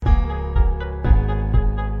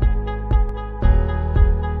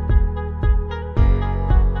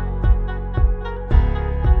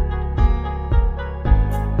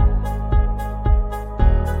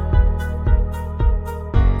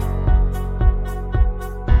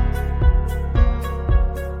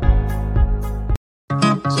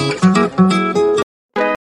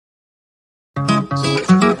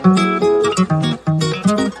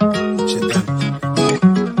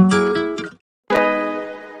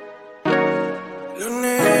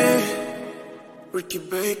Ricky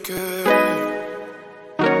Baker.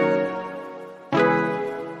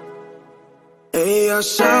 Ella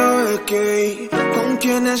sabe que con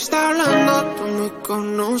quien está hablando tú me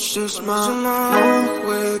conoces más. No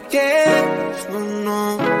juegues,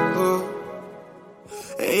 no.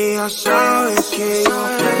 Ella sabe que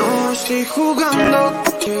yo no estoy jugando,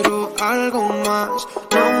 quiero algo más,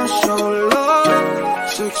 no solo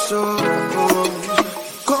sexo.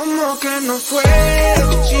 ¿Cómo que no fue?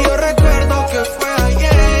 Si yo recuerdo que fue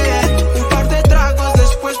ayer. Un par de tragos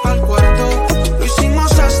después pa'l cuarto, lo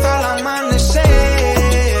hicimos hasta el amanecer.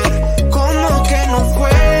 ¿Cómo que no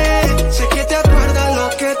fue? Sé que te acuerdas lo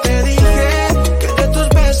que te dije, que de tus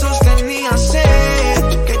besos tenía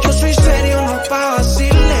sed, que yo soy serio, no pa'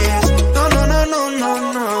 vaciles.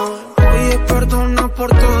 No. Oye, perdona por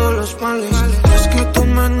todos los males, es que tu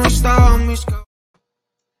mano estaba en mis cabezas.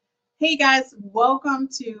 Hey guys, welcome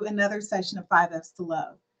to another session of 5Fs to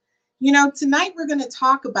Love. You know, tonight we're going to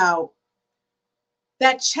talk about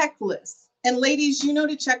that checklist. And ladies, you know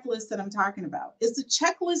the checklist that I'm talking about. It's the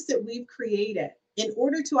checklist that we've created in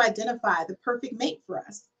order to identify the perfect mate for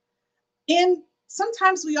us. And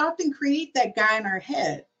sometimes we often create that guy in our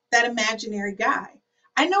head, that imaginary guy.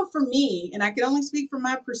 I know for me, and I can only speak from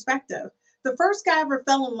my perspective, the first guy I ever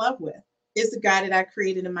fell in love with is the guy that I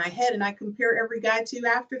created in my head, and I compare every guy to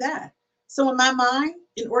after that. So in my mind,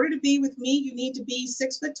 in order to be with me, you need to be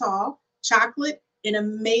 6 foot tall, chocolate, an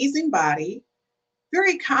amazing body,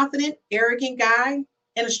 very confident, arrogant guy,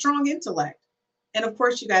 and a strong intellect. And of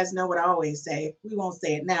course, you guys know what I always say. We won't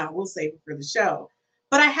say it now. We'll save it for the show.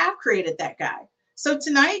 But I have created that guy. So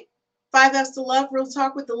tonight, 5Fs to Love, Real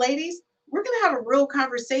Talk with the ladies, we're going to have a real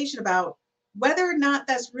conversation about whether or not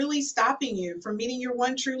that's really stopping you from meeting your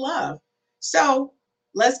one true love. So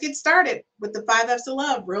let's get started with the 5Fs to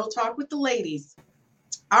Love, Real Talk with the ladies.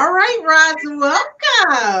 All right, Roz,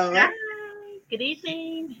 welcome. Hi. Good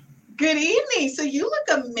evening. Good evening. So you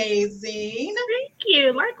look amazing. Thank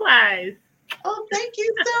you. Likewise. Oh, thank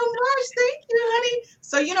you so much. Thank you, honey.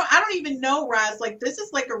 So, you know, I don't even know, Roz, like this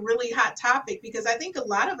is like a really hot topic because I think a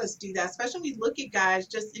lot of us do that, especially when we look at guys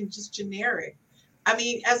just generic. I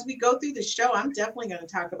mean, as we go through the show, I'm definitely going to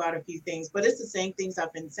talk about a few things, but it's the same things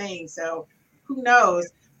I've been saying. So who knows?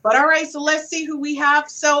 But all right, so let's see who we have.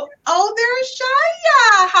 So, there's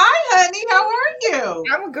Chyia. Hi, honey. How are you?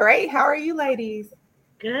 I'm great. How are you, ladies?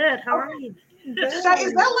 Good. How are you? Chyia,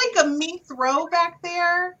 is that like a me throw back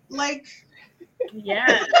there? Like, Yeah.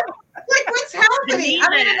 like what's happening? I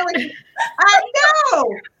don't even know. I know.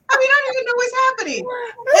 I mean, I don't even know what's happening.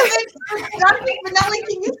 And then, Dr. Spinelli,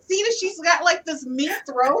 can you see that she's got like this meat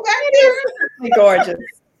throw back there? Gorgeous.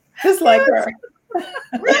 Just like her.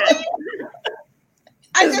 Really?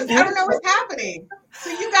 I don't know what's happening. So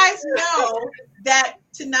you guys know that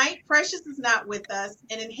tonight Precious is not with us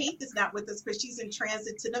and Hate is not with us because she's in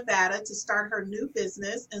transit to Nevada to start her new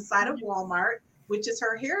business inside of Walmart, which is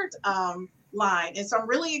her hair line. And so I'm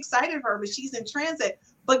really excited for her, but she's in transit.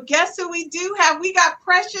 But guess who we do have? We got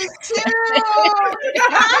Precious too.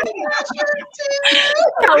 Hi, Precious too.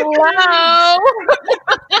 Hello.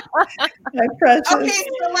 Hi, Precious. Okay,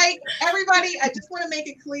 so like everybody, I just want to make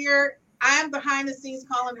it clear. I am behind the scenes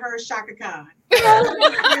calling her Shaka Khan.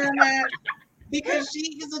 Because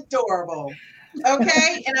she is adorable.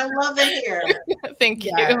 Okay? And I love the hair. Thank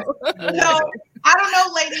you. So I don't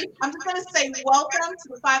know, ladies. I'm just going to say welcome to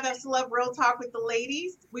the 5Fs to Love Real Talk with the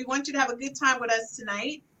ladies. We want you to have a good time with us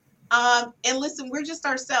tonight. And listen, we're just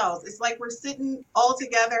ourselves. It's like we're sitting all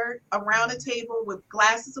together around a table with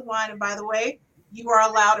glasses of wine. And by the way, you are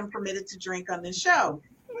allowed and permitted to drink on this show.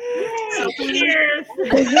 So Cheers. We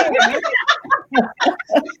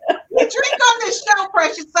drink on this show,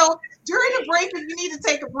 Precious. So during the break, if you need to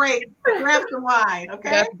take a break, grab some wine, okay?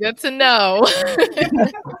 That's good to know.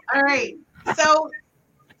 All right. So,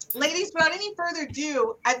 ladies, without any further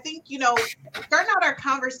ado, I think, starting out our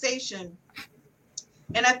conversation,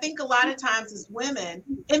 and I think a lot of times as women,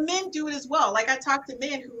 and men do it as well. Like I talk to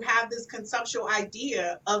men who have this conceptual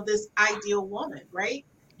idea of this ideal woman, right?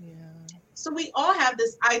 Yeah. So we all have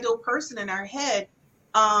this ideal person in our head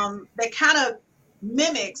that kind of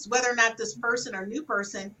mimics whether or not this person or new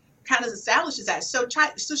person kind of establishes that. So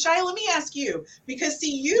Chyia, let me ask you, because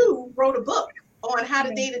see, you wrote a book on how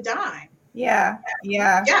to date a dime. Yeah.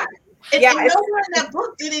 And nowhere in that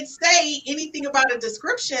book did it say anything about a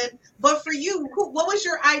description, but for you, what was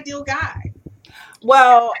your ideal guy?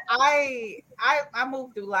 Well, I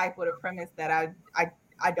moved through life with a premise that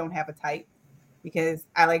I don't have a type because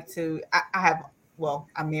I like to,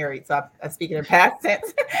 I'm married, so I'm speaking in past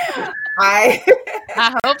tense. I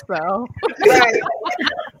hope so. Right.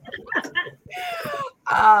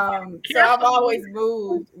 So I've always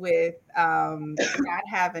moved with not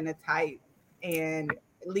having a type and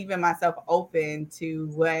leaving myself open to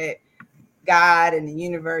what God and the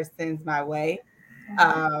universe sends my way.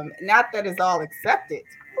 Not that it's all accepted.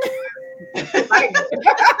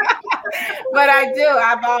 But I do.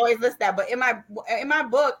 I've always listed that. But in my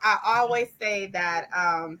book, I always say that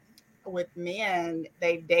with men,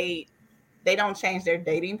 they don't change their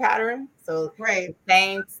dating pattern. So Right. the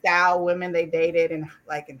same style women they dated in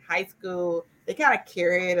high school, they kind of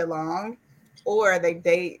carry it along, or they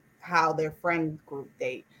date how their friend group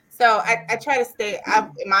date. So I try to stay.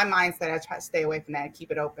 In my mindset, I try to stay away from that and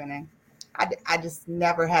keep it open. And I just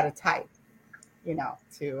never had a type,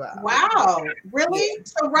 to. Wow. Really? Yeah.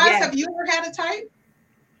 So, Roz, Yes. have you ever had a type?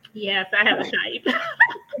 Yes, I have a type.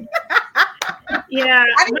 Yeah,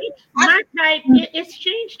 my type, it's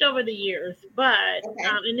changed over the years, but Okay.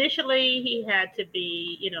 Initially he had to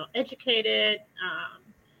be, educated,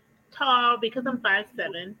 tall, because I'm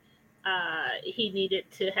 5'7". He needed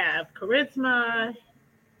to have charisma,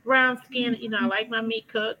 brown skin. I like my meat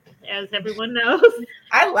cooked, as everyone knows.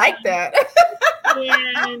 I like that.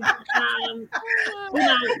 And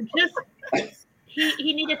just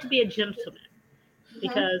he needed to be a gentleman,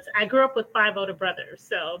 because I grew up with 5 older brothers.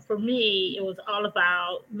 So for me, it was all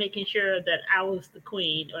about making sure that I was the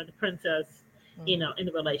queen or the princess, in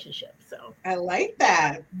the relationship. So I like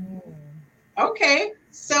that. Okay.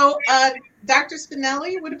 So, Dr.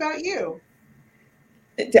 Spinelli, what about you?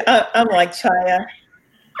 I'm like Chyia.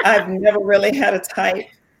 I've never really had a type.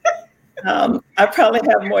 I probably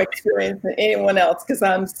have more experience than anyone else because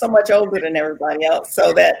I'm so much older than everybody else.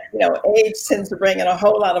 So that, age tends to bring in a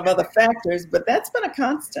whole lot of other factors, but that's been a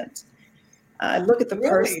constant. I look at the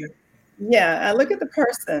person. Yeah, I look at the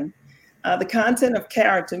person. The content of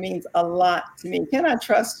character means a lot to me. Can I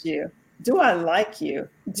trust you? Do I like you?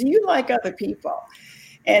 Do you like other people?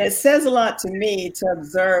 And it says a lot to me to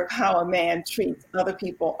observe how a man treats other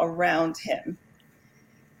people around him.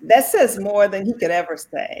 That says more than he could ever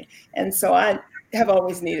say. And so I have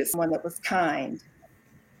always needed someone that was kind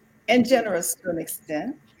and generous to an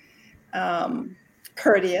extent,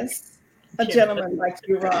 courteous, a gentleman like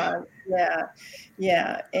you, Ron.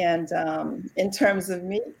 Yeah. And in terms of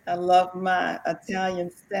me, I love my Italian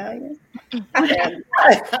stallion. And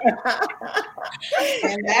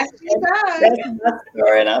that's you guys. That's my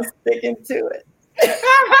story, and I'm sticking to it.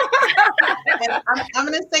 And I'm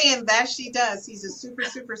going to say, and that she does. He's a super,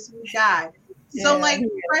 super sweet guy. So,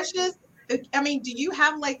 Precious, I mean, do you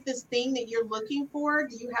have this thing that you're looking for?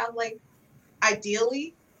 Do you have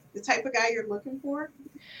ideally the type of guy you're looking for?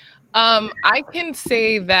 I can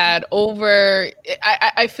say that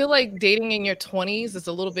I feel like dating in your 20s is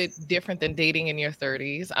a little bit different than dating in your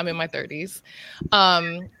 30s. I'm in my 30s.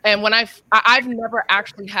 And when I've never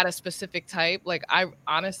actually had a specific type. I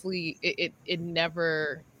honestly, it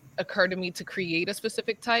never occurred to me to create a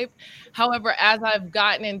specific type. However, as I've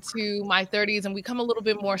gotten into my 30s and become a little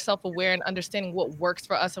bit more self-aware and understanding what works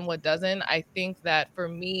for us and what doesn't, I think that for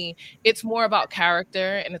me, it's more about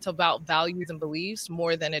character and it's about values and beliefs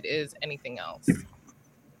more than it is anything else.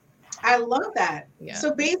 I love that. Yeah.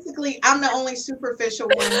 So basically, I'm the only superficial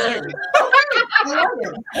one here. I love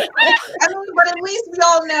it. I mean, but at least we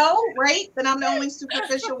all know, right, that I'm the only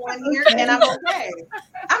superficial one here, and I'm okay.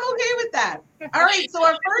 I'm okay with that. All right, so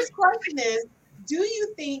our first question is, do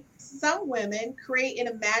you think some women create an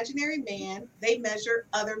imaginary man they measure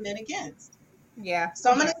other men against? Yeah. So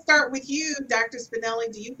I'm going to start with you, Dr.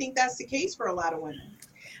 Spinelli. Do you think that's the case for a lot of women?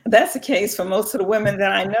 That's the case for most of the women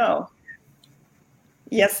that I know.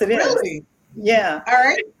 Yes, it is. Really? Yeah. All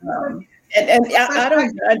right. And I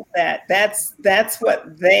don't judge that. That's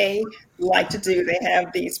what they like to do. They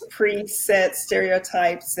have these preset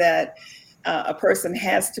stereotypes that a person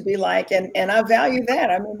has to be like, and I value that.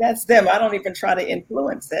 I mean, that's them. I don't even try to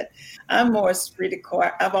influence it. I'm more esprit de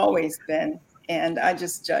corps. I've always been, and I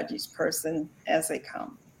just judge each person as they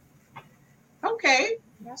come. Okay.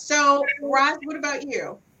 So, Roz, what about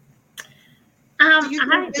you?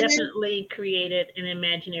 I definitely created an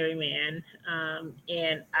imaginary man,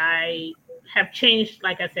 and I have changed,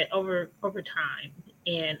 like I said, over time.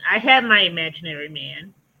 And I had my imaginary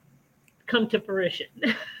man come to fruition.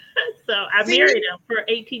 So I married him for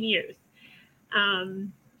 18 years.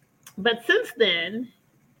 But since then,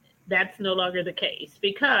 that's no longer the case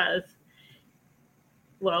because,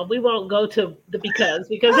 well, we won't go to the because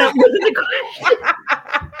that wasn't the question.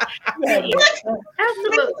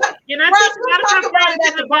 Absolutely. We'll talk about it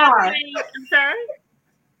at the bar. I'm sorry?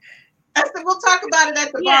 I said, we'll talk about it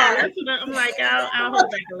at the bar. That's what I'm like, I'll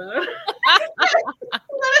hold back a little.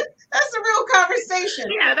 That's a real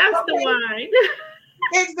conversation. Yeah, that's the line.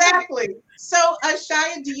 Exactly. So,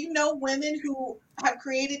 Chyia, do you know women who have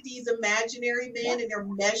created these imaginary men and they're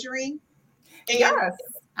measuring? And, Yes,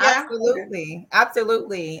 yeah. absolutely,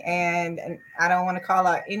 absolutely. And I don't want to call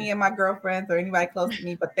out any of my girlfriends or anybody close to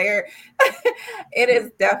me, but it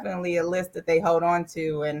is definitely a list that they hold on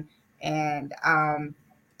to, and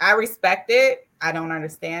I respect it. I don't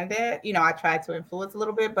understand it. I try to influence a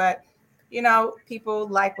little bit, but people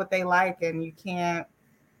like what they like, and you can't.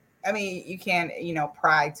 I mean, you can't,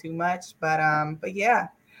 pry too much, but yeah.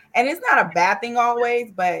 And it's not a bad thing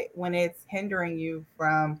always, but when it's hindering you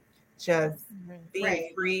from just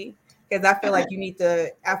being free, because I feel like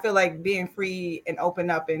I feel like being free and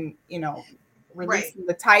open up and, releasing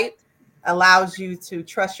the type allows you to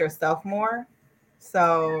trust yourself more.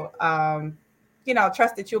 So,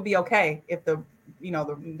 trust that you'll be okay if the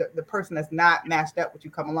person that's not matched up with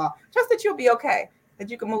you come along. Trust that you'll be okay,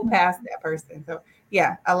 that you can move past that person. So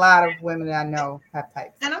yeah, a lot of women that I know have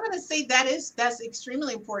types. And I'm going to say that's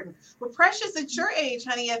extremely important. But Precious, at your age,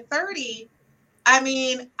 honey, at 30, I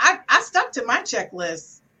mean, I stuck to my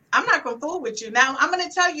checklist. I'm not going to fool with you. Now, I'm going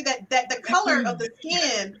to tell you that the color of the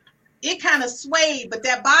skin, it kind of swayed, but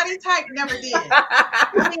that body type never did.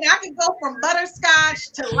 I mean, I could go from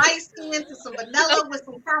butterscotch to light skin to some vanilla with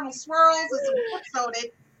some caramel swirls and some quick-soda.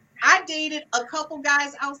 I dated a couple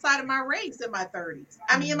guys outside of my race in my 30s.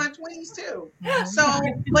 I mean, in my 20s too. So,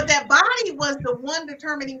 but that body was the one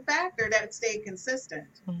determining factor that stayed consistent.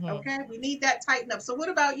 Okay, we need that tighten up. So, what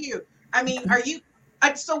about you? I mean,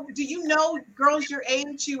 so do you know girls your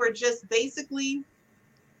age who are just basically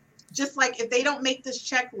just like, if they don't make this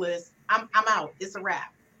checklist, I'm out. It's a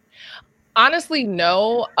wrap. Honestly,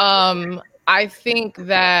 no. I think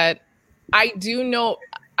that I do know.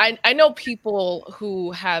 I know people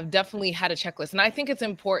who have definitely had a checklist, and I think it's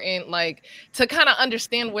important, like, to kind of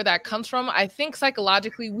understand where that comes from. I think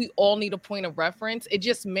psychologically, we all need a point of reference. It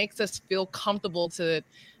just makes us feel comfortable to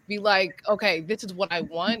be like, okay, this is what I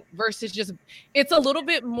want, versus just, it's a little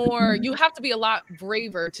bit more, you have to be a lot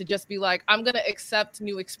braver to just be like, I'm going to accept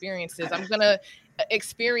new experiences. I'm going to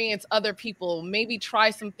experience other people, maybe try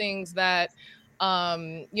some things that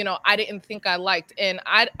I didn't think I liked. And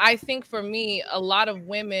I think for me, a lot of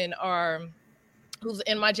women who's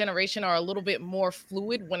in my generation are a little bit more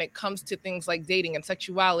fluid when it comes to things like dating and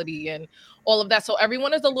sexuality and all of that. So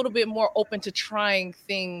everyone is a little bit more open to trying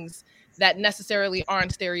things that necessarily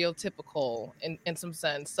aren't stereotypical in some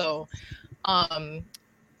sense. So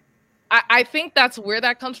I think that's where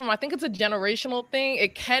that comes from. I think it's a generational thing.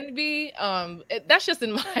 It can be. That's just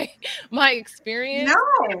in my experience.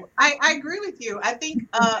 No, I agree with you. I think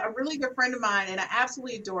a really good friend of mine, and I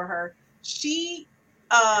absolutely adore her, she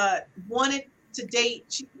wanted to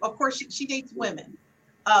date. Of course, she dates women.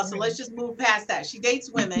 So let's just move past that. She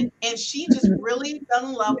dates women, and she just really fell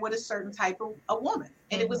in love with a certain type of a woman.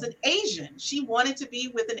 And it was an Asian. She wanted to be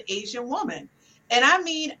with an Asian woman. And I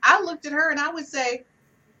mean, I looked at her and I would say,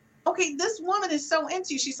 okay, this woman is so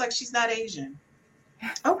into you. She's like, she's not Asian.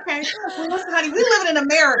 Okay. Well, listen, honey, we live in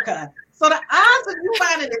America. So the odds of you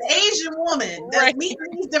finding an Asian woman that's meeting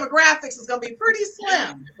these demographics is going to be pretty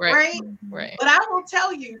slim. Right. But I will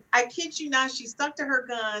tell you, I kid you not, she stuck to her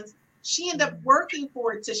guns. She ended up working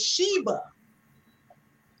for Toshiba.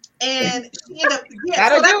 And she ended up,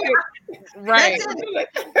 right. Working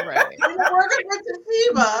for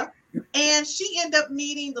Toshiba. And she ended up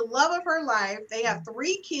meeting the love of her life. They have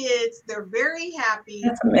 3 kids. They're very happy.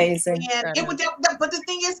 That's amazing. And but the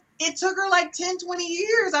thing is, it took her like 10, 20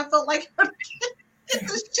 years. I felt like get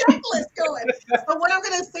this checklist going. But what I'm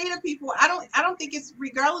going to say to people, I don't think it's,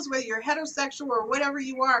 regardless whether you're heterosexual or whatever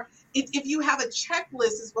you are, if you have a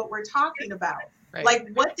checklist is what we're talking about. Right. Like,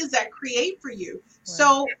 what does that create for you? Right.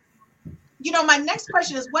 So, my next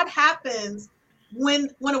question is, what happens when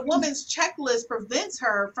a woman's checklist prevents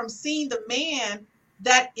her from seeing the man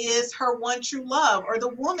that is her one true love, or the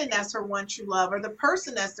woman that's her one true love, or the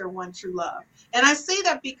person that's their one true love? And I say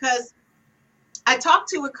that because I talked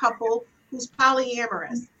to a couple who's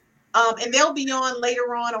polyamorous, and they'll be on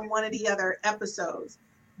later on one of the other episodes.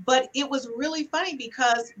 But it was really funny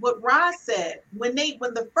because what Roz said, when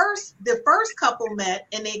the first couple met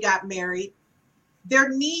and they got married, their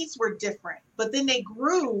needs were different, but then they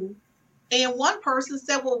grew. And one person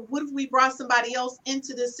said, well, what if we brought somebody else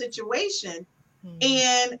into this situation?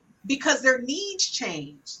 And because their needs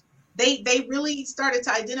changed, they really started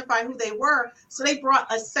to identify who they were. So they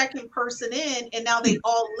brought a second person in, and now they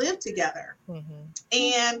all live together.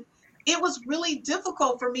 And it was really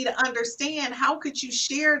difficult for me to understand, how could you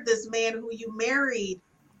share this man who you married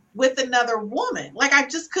with another woman? Like, I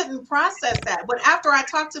just couldn't process that. But after I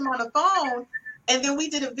talked to him on the phone, and then we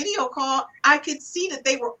did a video call, I could see that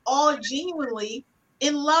they were all genuinely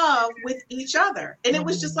in love with each other. And it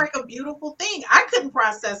was just like a beautiful thing. I couldn't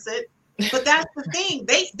process it, but that's the thing.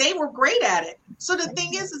 They were great at it. So the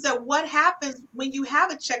thing is that what happens when you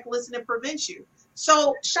have a checklist and it prevents you?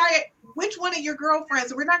 So Chyia, which one of your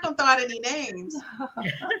girlfriends, we're not going to throw out any names,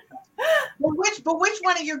 but which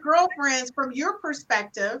one of your girlfriends from your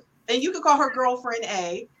perspective, and you could call her girlfriend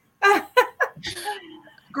A,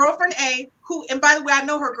 girlfriend A, who, and by the way, I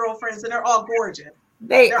know her girlfriends and they're all gorgeous.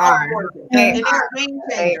 They're all gorgeous. And they're a game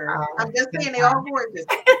changer. I'm just saying they're all gorgeous.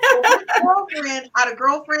 Which girlfriend out of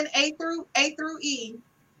girlfriend A through E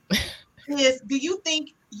is, do you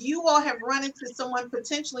think you all have run into someone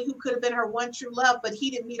potentially who could have been her one true love, but he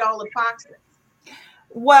didn't meet all the boxes?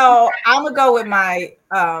 Well, I'm gonna go with my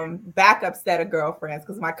backup set of girlfriends,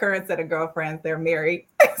 because my current set of girlfriends, they're married.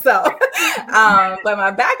 So, but my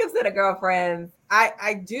backup set of girlfriends,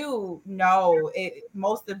 I do know it.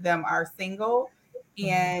 Most of them are single,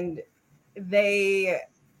 and they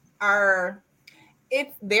are.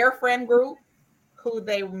 It's their friend group who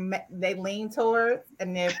they lean towards,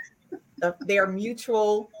 and if their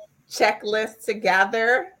mutual checklist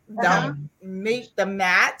together don't meet the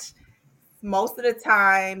match, most of the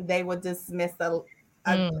time they would dismiss a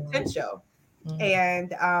potential.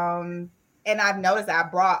 And I've noticed I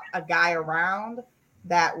brought a guy around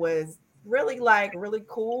that was really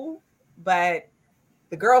cool, but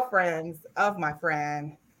the girlfriends of my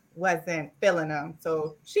friend wasn't feeling him,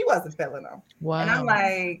 so she wasn't feeling him. Wow. And I'm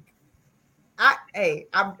like,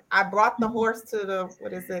 I brought the horse to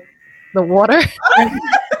the water.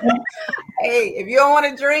 Hey, if you don't want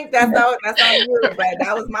to drink, that's on you. But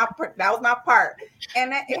that was my part,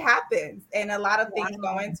 and it happens, and a lot of things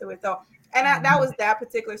go into it. So, and that was that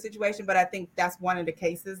particular situation. But I think that's one of the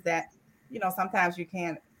cases that, sometimes you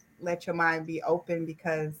can't let your mind be open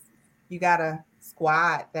because you got a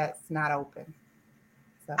squad that's not open.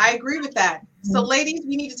 So. I agree with that. So, ladies,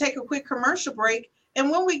 we need to take a quick commercial break. And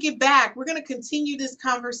when we get back, we're going to continue this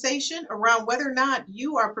conversation around whether or not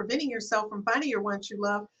you are preventing yourself from finding your one true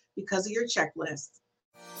love because of your checklist.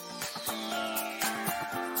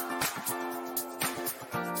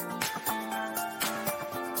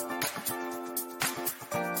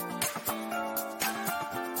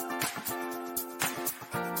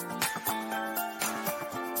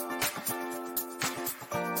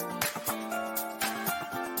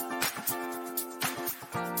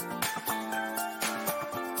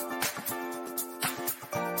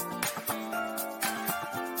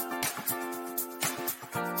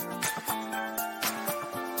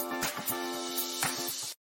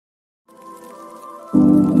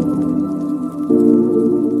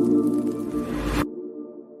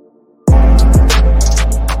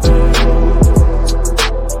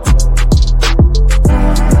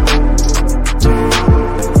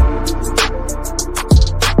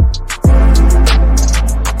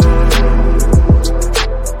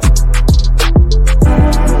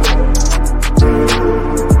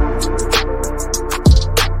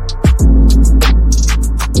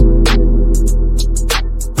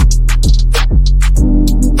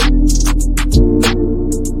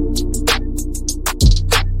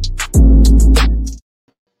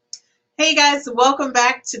 Welcome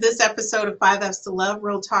back to this episode of 5 F's to Love,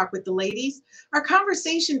 Real Talk with the Ladies. Our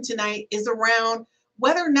conversation tonight is around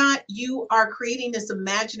whether or not you are creating this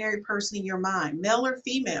imaginary person in your mind, male or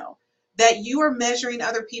female, that you are measuring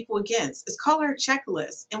other people against. It's called our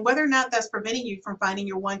checklist, and whether or not that's preventing you from finding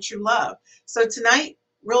your one true love. So tonight,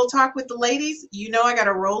 Real Talk with the Ladies, I got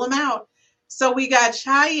to roll them out. So we got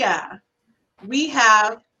Chyia. We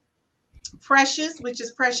have Precious, which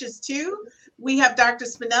is Precious 2. We have Dr.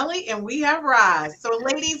 Spinelli, and we have Roz. So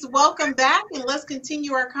ladies, welcome back, and let's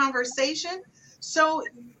continue our conversation. So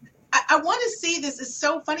I want to see this. Is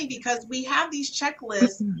so funny because we have these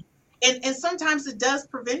checklists, and sometimes it does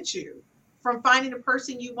prevent you from finding the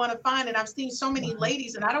person you want to find. And I've seen so many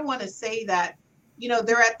ladies, and I don't want to say that,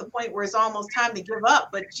 they're at the point where it's almost time to give up,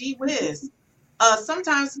 but gee whiz.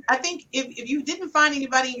 Sometimes I think if you didn't find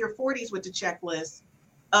anybody in your 40s with the checklist,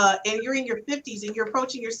 and you're in your 50s and you're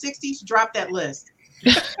approaching your 60s, drop that list.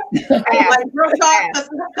 Like real talk,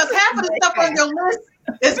 because half of the stuff on your list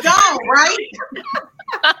is gone, right?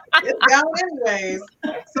 It's gone anyways.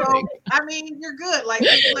 So I mean, you're good. Like,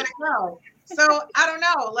 just let it go. So I don't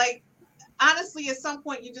know. Like, honestly, at some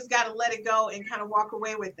point, you just got to let it go and kind of walk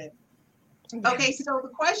away with it. Okay. So the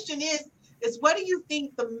question is what do you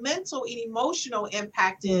think the mental and emotional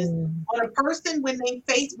impact is on a person when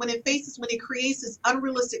it creates this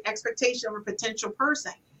unrealistic expectation of a potential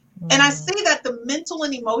person? And I say that the mental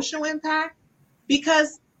and emotional impact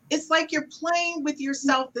because it's like you're playing with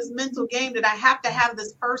yourself, this mental game that I have to have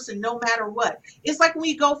this person no matter what. It's like when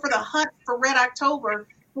we go for the hunt for Red October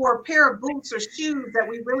for a pair of boots or shoes that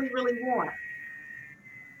we really, really want.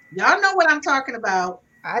 Y'all know what I'm talking about.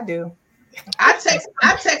 I do. I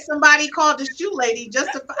text somebody called the shoe lady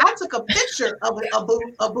I took a picture of a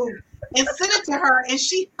boot and sent it to her, and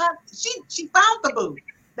she found the boot.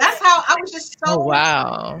 That's how I was just so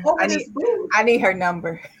wow. over this boot. I need her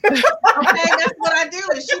number. Okay, that's what I do,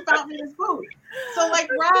 and she found me this boot. So like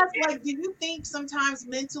Roz, like, do you think sometimes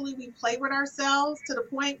mentally we play with ourselves to the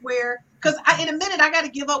point where, because in a minute I gotta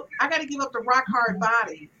give up the rock hard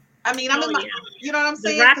body. I mean, I'm in my, you know what I'm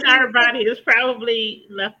saying? The rock hard body has probably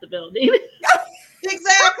left the building.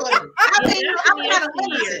 Exactly. I mean, I'm kind of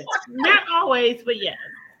limited. Not always, but yes.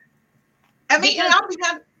 I mean,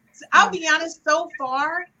 I'll be honest. So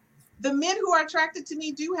far, the men who are attracted to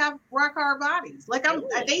me do have rock hard bodies. Like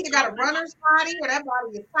they either got a runner's body or that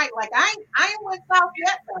body is tight. Like I ain't went south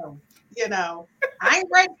yet though. You know, I ain't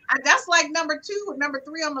ready. That's like number 2 or number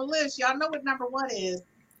 3 on the list. Y'all know what number 1 is.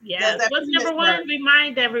 Yes. What's number 1?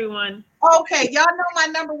 Remind everyone. Okay, y'all know my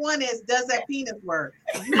number 1 is, does that penis work?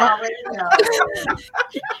 You already know.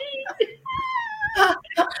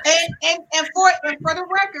 and for the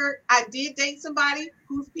record, I did date somebody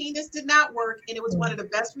whose penis did not work, and it was one of the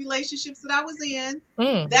best relationships that I was in.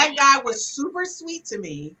 That guy was super sweet to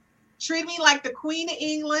me, treated me like the Queen of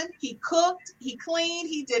England. He cooked, he cleaned,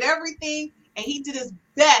 he did everything, and he did his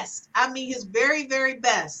best. I mean, his very, very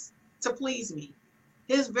best to please me.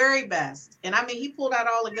 His very best. And I mean, he pulled out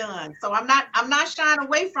all the guns. So I'm not shying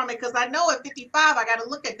away from it, because I know at 55, I got to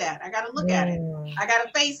look at that. I got to look at it. I got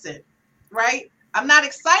to face it. Right? I'm not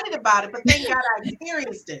excited about it, but thank God I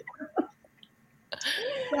experienced it.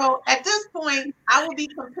 So at this point, I will be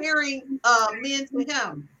comparing men to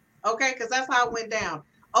him. Okay? Because that's how it went down.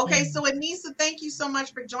 Okay, so Anissa, thank you so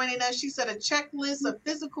much for joining us. She said a checklist of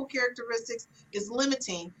physical characteristics is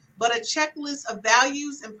limiting, but a checklist of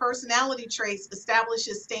values and personality traits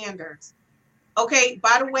establishes standards. Okay,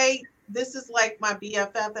 by the way, this is like my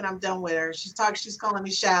BFF, and I'm done with her. She's calling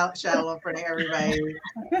me shallow in front of everybody.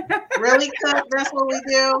 Really, Cook? That's what we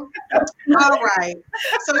do? All right.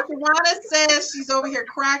 So Shawana says she's over here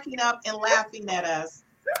cracking up and laughing at us.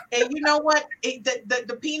 And you know what?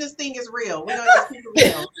 The penis thing is real. We're gonna keep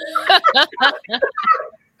it real.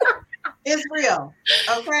 It's real.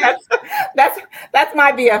 Okay. That's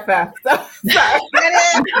my BFF. So, sorry.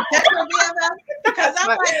 That's your BFF? Because I'm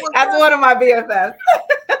like, well, that's one of my BFFs.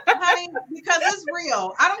 Honey, because it's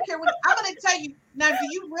real. I don't care what I'm gonna tell you. Now, do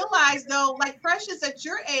you realize though, like Precious at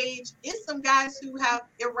your age, is some guys who have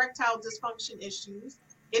erectile dysfunction issues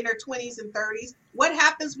in their 20s and 30s. What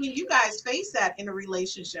happens when you guys face that in a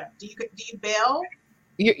relationship? Do you bail?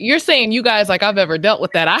 You're saying you guys like I've ever dealt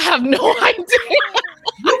with that. I have no idea.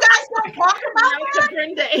 You guys don't talk about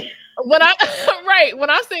that? What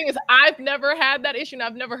I'm saying is I've never had that issue, and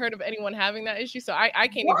I've never heard of anyone having that issue. So I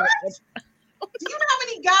can't even. Do you know how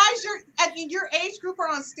many guys in your age group are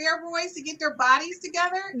on steroids to get their bodies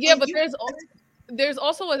together? Yeah, but there's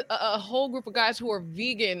also a whole group of guys who are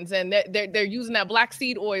vegans, and they're using that black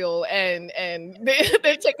seed oil, and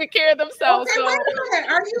they're taking care of themselves. Okay, so. wait a minute.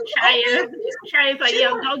 Are you Chyia like,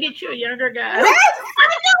 yo, go get you a younger guy. Wait,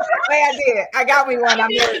 I did. I got me one. I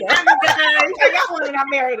married him. I got one and I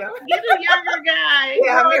married him. Get a younger guy.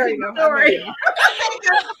 Yeah, I married him.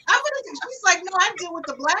 She's like, no, I deal with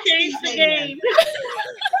the black Change the game.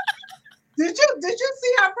 Did you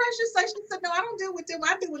see how Precious said? She said, no, I don't deal with them.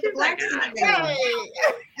 I deal with the black seed man.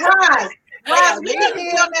 Roz, we need to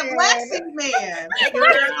be on that black seed man.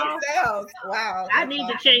 Wow. I need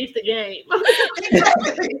to change the game.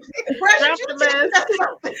 Precious,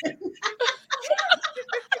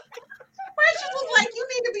 Precious was like, you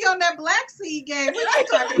need to be on that black seed game. What are you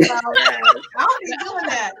talking about? I don't be doing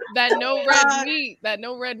that. That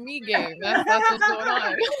no red meat game. That's what's going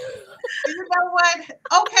on. You know what?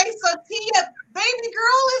 Okay, so Tia, baby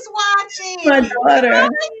girl is watching. My daughter.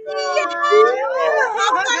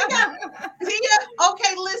 Oh my God. Tia,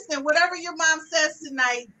 okay, listen, whatever your mom says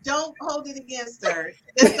tonight, don't hold it against her.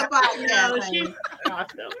 It's the podcast. No, she's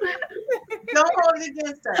awesome. Don't hold it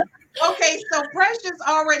against her. Okay, so Precious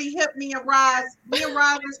already hit me and Roz. Me and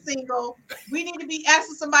Roz are single. We need to be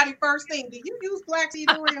asking somebody first thing. Do you use black seed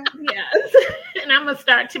oil? Yes. And I'm going to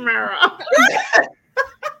start tomorrow.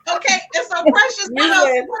 Okay, and so Precious, what else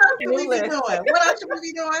should we be doing? What else should we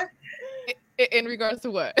be doing? In regards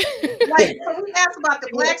to what? Like, so we asked about the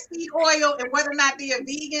black seed oil and whether or not they are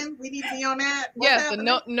vegan. We need to be on that. Yes,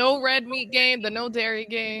 the no red meat game, the no dairy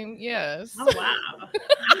game. Yes. Oh wow,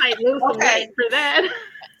 I might lose some weight for that.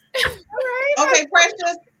 Okay,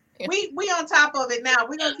 Precious. We on top of it now.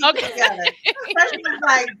 We're gonna keep it together. Precious is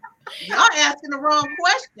like, y'all asking the wrong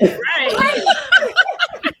question. Right.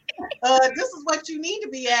 This is what you need to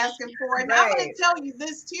be asking for. And I'm gonna tell you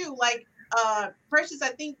this too. Like, Precious, I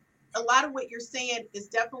think a lot of what you're saying is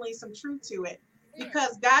definitely some truth to it.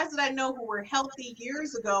 Because guys that I know who were healthy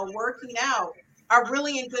years ago working out are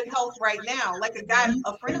really in good health right now. Like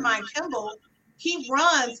a friend of mine, Kimball, he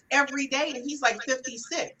runs every day and he's like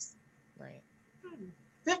 56. Right.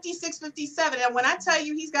 56, 57. And when I tell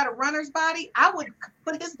you he's got a runner's body, I would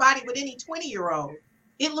put his body with any 20-year-old.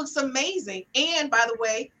 It looks amazing. And by the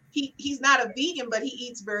way, he's not a vegan, but he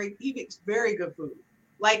eats very good food.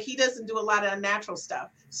 Like he doesn't do a lot of unnatural stuff.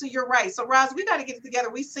 So you're right. So Roz, we got to get it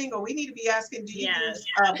together. We single. We need to be asking, do you use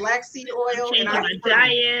black seed oil in our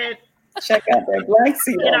diet? Check out that black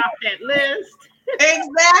seed oil. Get off that list.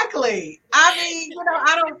 Exactly. I mean,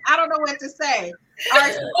 I don't know what to say. All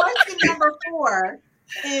right. So question number 4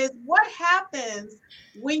 is, what happens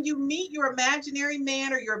when you meet your imaginary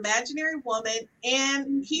man or your imaginary woman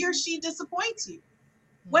and he or she disappoints you?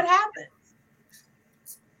 What happens?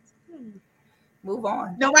 Move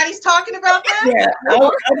on. Nobody's talking about that? Yeah, I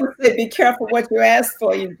would say be careful what you ask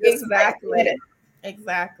for. You just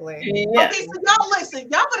Exactly. Yeah. Okay, so y'all listen.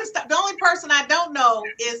 Y'all better stop. The only person I don't know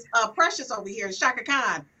is Precious over here, Shaka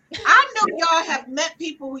Khan. I know y'all have met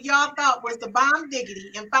people who y'all thought was the bomb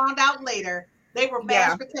diggity and found out later they were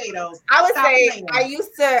mashed potatoes. I would say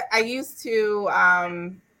I used to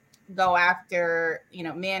go after,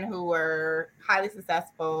 men who were highly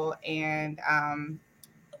successful and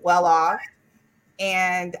well off.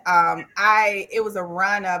 And it was a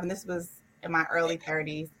run of, and this was in my early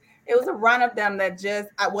 30s, it was a run of them that just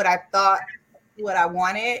what I thought, what I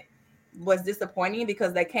wanted was disappointing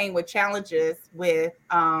because they came with challenges with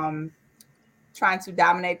trying to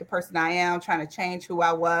dominate the person I am, trying to change who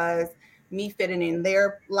I was, me fitting in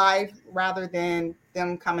their life rather than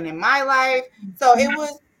them coming in my life. So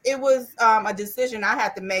it was a decision I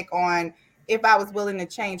had to make on if I was willing to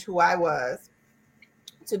change who I was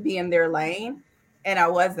to be in their lane, and I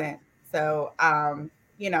wasn't. So,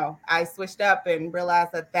 I switched up and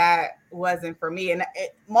realized that wasn't for me. And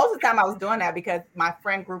most of the time I was doing that because my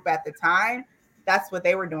friend group at the time, that's what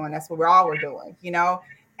they were doing. That's what we all were doing,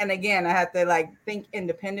 And again, I had to think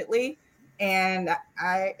independently, and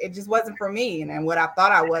it just wasn't for me. And what I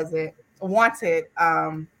thought I wanted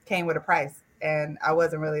came with a price, and I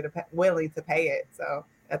wasn't really willing to pay it. So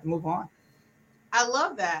I had to move on. I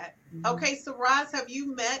love that. Okay, so Roz, have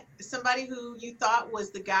you met somebody who you thought was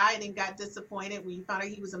the guy and then got disappointed when you found out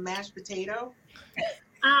he was a mashed potato?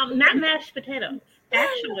 Not mashed potatoes.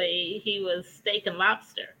 Actually, he was steak and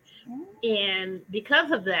lobster. And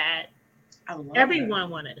because of that, everyone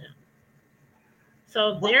wanted him.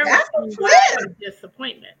 So there was a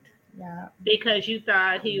disappointment. Yeah. Because you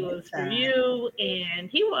thought he was for you, and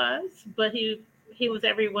he was, but he was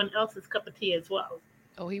everyone else's cup of tea as well.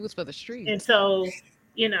 Oh, he was for the streets. And so,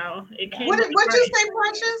 it came. What'd you say,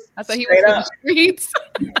 Precious? I thought he was for the streets.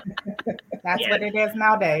 That's what it is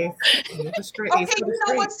nowadays. The street. Okay, you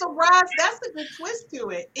know what? So, Roz, that's a good twist to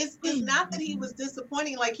it. It's not that he was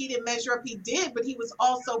disappointing, like he didn't measure up. He did, but he was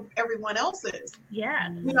also everyone else's. Yeah.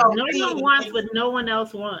 No one wants what no one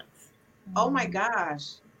else wants. Oh my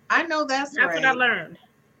gosh. I know that's right. That's what I learned.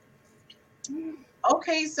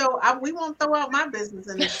 Okay, so we won't throw out my business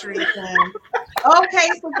in the street then. Okay,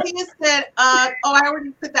 so Tia said, I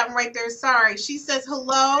already put that one right there. Sorry. She says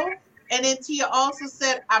hello. And then Tia also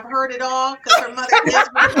said, I've heard it all because her mother is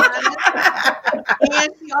behind it.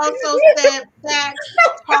 And she also said, facts,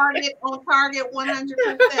 target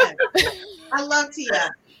 100%. I love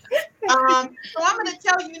Tia. So I'm going to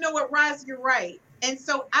tell you, what, Roz, you're right. And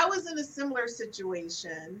so I was in a similar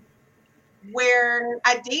situation where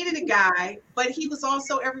I dated a guy, but he was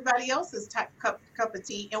also everybody else's cup of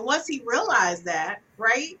tea. And once he realized that,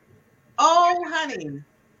 right? Oh, honey,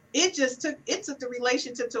 it took the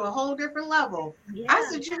relationship to a whole different level. Yeah. I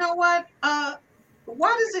said, you know what?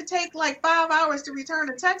 Why does it take 5 hours to return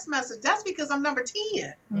a text message? That's because I'm number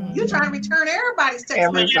 10. Mm-hmm. You're trying to return everybody's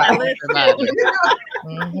text message.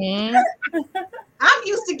 Mm-hmm. I'm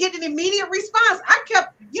used to getting an immediate response. I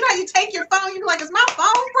kept, how you take your phone, you're like, is my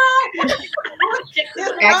phone broke?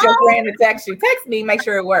 Ask your friend to text you. Text me, make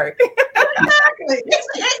sure it works.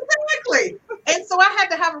 Exactly. And so I had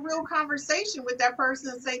to have a real conversation with that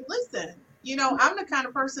person and say, listen, I'm the kind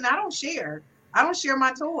of person I don't share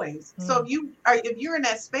my toys. Mm. So if you're in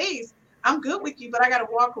that space, I'm good with you, but I got to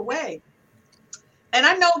walk away. And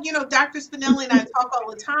I know, Dr. Spinelli and I talk all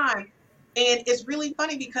the time. And it's really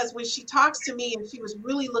funny because when she talks to me and she was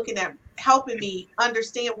really looking at helping me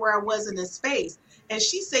understand where I was in this space. And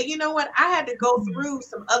she said, you know what? I had to go through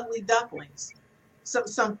some ugly ducklings,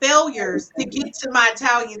 some failures to get to my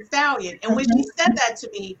Italian stallion. And when she said that to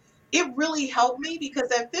me, it really helped me because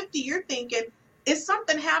at 50, you're thinking, is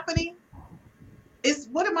something happening?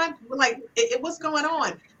 What am I like? What's going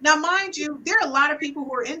on? Now, mind you, there are a lot of people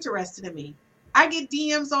who are interested in me. I get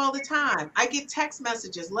DMs all the time. I get text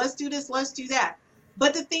messages. Let's do this. Let's do that.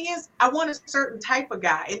 But the thing is, I want a certain type of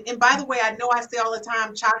guy. And by the way, I know I say all the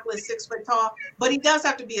time, chocolate 6 foot tall, but he does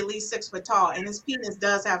have to be at least 6 foot tall. And his penis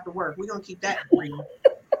does have to work. We're going to keep that real.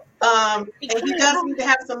 And he does need to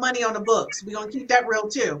have some money on the books. We're going to keep that real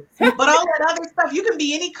too. But all that other stuff, you can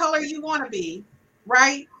be any color you want to be,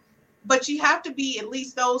 right? But you have to be at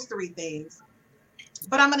least those 3 things.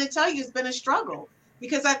 But I'm going to tell you, it's been a struggle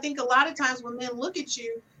because I think a lot of times when men look at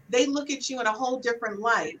you, they look at you in a whole different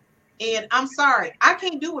light. And I'm sorry, I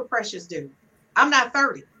can't do what Precious do. I'm not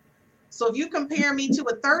 30. So if you compare me to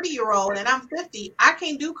a 30-year-old and I'm 50, I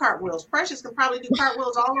can't do cartwheels. Precious can probably do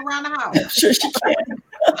cartwheels all around the house. Sure she can.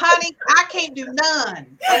 Honey, I can't do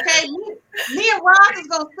none. Okay? Me and Roz is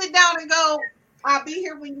going to sit down and go, I'll be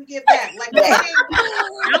here when you get back. Like,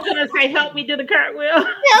 I'm gonna say, help me do the cartwheel. You know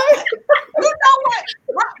what?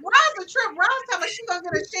 Roz a trip. Roz telling me she's gonna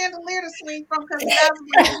get a chandelier to swing from because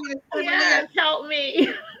Yes, help me.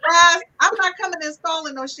 Roz, I'm not coming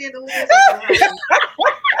installing no chandeliers.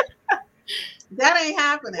 That ain't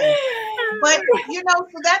happening. But you know,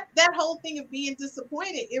 so that whole thing of being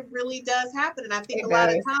disappointed, it really does happen. And I think a lot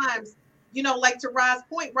of times, you know, like to Roz's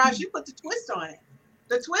point, Roz, you put the twist on it.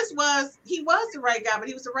 The twist was he was the right guy, but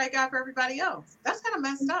he was the right guy for everybody else. That's kind of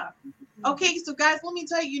messed up. Okay, so guys, let me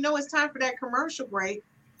tell you, you know, it's time for that commercial break.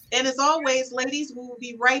 And as always, ladies, we will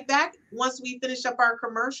be right back once we finish up our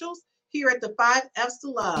commercials here at the 5 F's to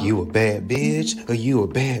Love. You a bad bitch? Are you a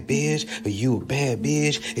bad bitch? Are you a bad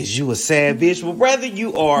bitch? Is you a savage? Well, whether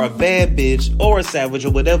you are a bad bitch or a savage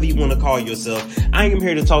or whatever you want to call yourself, I am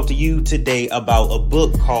here to talk to you today about a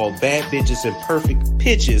book called Bad Bitches and Perfect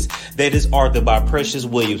Pitches that is authored by Precious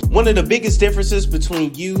Williams. One of the biggest differences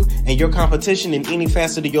between you and your competition in any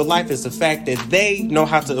facet of your life is the fact that they know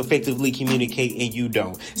how to effectively communicate and you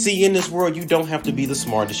don't. See, in this world, you don't have to be the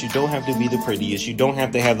smartest. You don't have to be the prettiest. You don't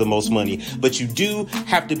have to have the most money. But you do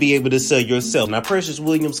have to be able to sell yourself. Now, Precious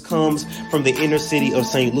Williams comes from the inner city of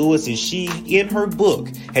St. Louis, and she, in her book,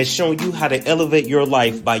 has shown you how to elevate your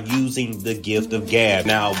life by using the gift of gab.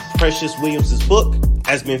 Now, Precious Williams' book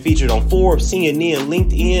has been featured on Forbes, CNN,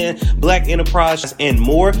 LinkedIn, Black Enterprise, and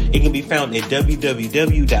more. It can be found at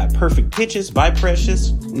www.perfectpitches by Precious.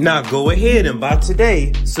 Now go ahead and buy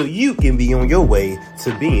today so you can be on your way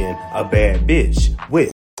to being a bad bitch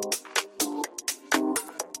with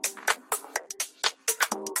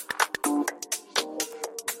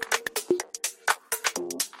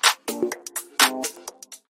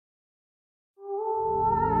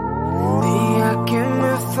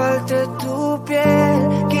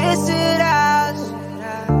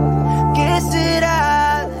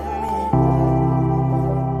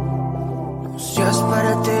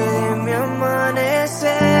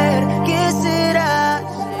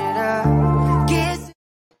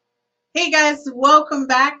Hey guys, welcome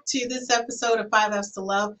back to this episode of 5 F's to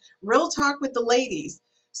Love, Real Talk with the Ladies.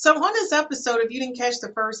 So on this episode, if you didn't catch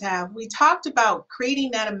the first half, we talked about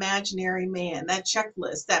creating that imaginary man, that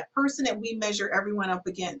checklist, that person that we measure everyone up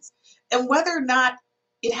against, and whether or not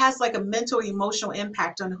it has like a mental or emotional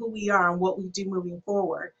impact on who we are and what we do moving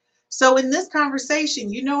forward. So in this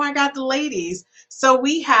conversation, you know I got the ladies. So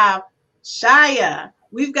we have Chyia,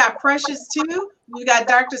 we've got Precious too, we got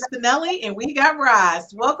Dr. Spinelli, and we got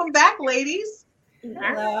Roz. Welcome back, ladies.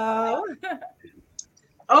 Hello.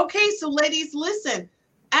 Okay, so ladies, listen,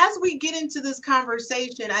 as we get into this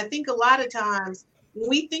conversation, I think a lot of times when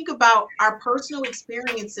we think about our personal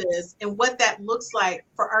experiences and what that looks like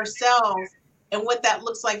for ourselves and what that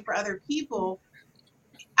looks like for other people,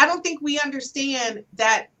 I don't think we understand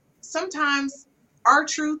that sometimes our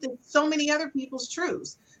truth is so many other people's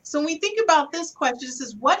truths. So when we think about this question, it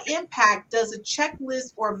says, what impact does a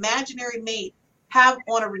checklist or imaginary mate have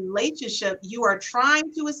on a relationship you are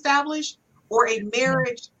trying to establish or a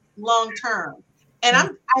marriage long term? And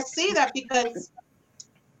I say that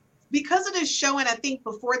because of this show, and I think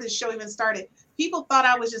before this show even started, people thought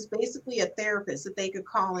I was just basically a therapist that they could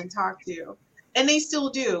call and talk to. And they still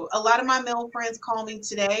do. A lot of my male friends call me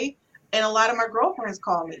today, and a lot of my girlfriends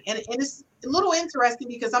call me. And it's a little interesting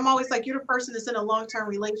because I'm always like, you're the person that's in a long-term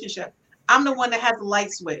relationship. I'm the one that has the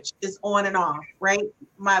light switch. It's on and off, right?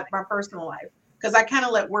 My personal life. Because I kind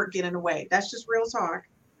of let work get in the way. That's just real talk.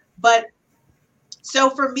 But so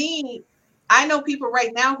for me, I know people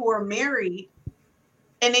right now who are married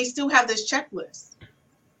and they still have this checklist.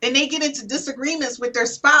 And they get into disagreements with their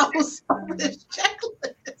spouse over this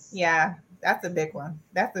checklist. Yeah, that's a big one.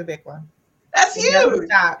 That's a big one. That's huge.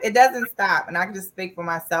 It doesn't stop. And I can just speak for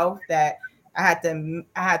myself that I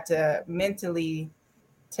had to mentally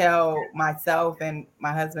tell myself, and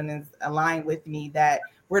my husband is aligned with me, that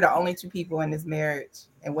we're the only two people in this marriage.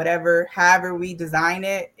 And however we design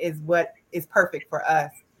it is what is perfect for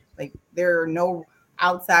us. Like, there are no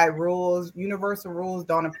outside rules. Universal rules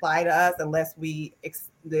don't apply to us unless we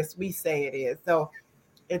say it is. So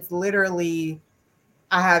it's literally,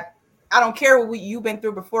 I don't care what you've been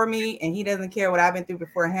through before me, and he doesn't care what I've been through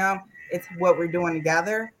before him. It's what we're doing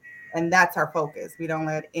together, and that's our focus. We don't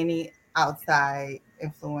let any outside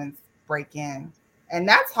influence break in, and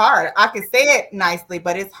that's hard. I can say it nicely,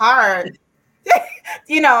 but it's hard,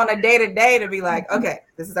 on a day-to-day to be like, okay,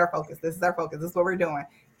 this is our focus. This is our focus. This is what we're doing.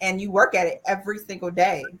 And you work at it every single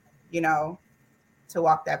day, to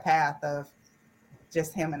walk that path of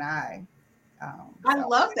just him and I. I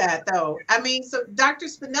love that, though. I mean, so Dr.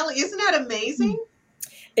 Spinelli, isn't that amazing?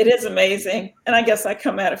 It is amazing. And I guess I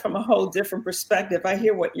come at it from a whole different perspective. I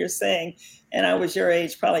hear what you're saying. And I was your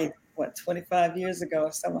age, probably, 25 years ago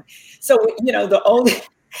or something. So, the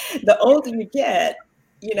older you get,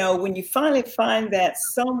 when you finally find that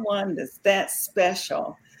someone that's that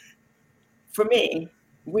special, for me,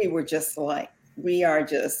 we were just we are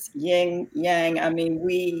just yin yang. I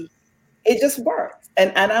mean, it just works.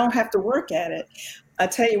 And I don't have to work at it. I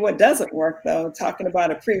tell you what doesn't work, though, talking about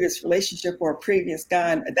a previous relationship or a previous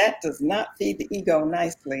guy, that does not feed the ego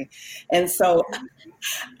nicely. And so,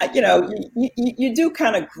 you do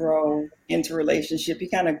kind of grow into a relationship. You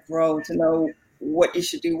kind of grow to know what you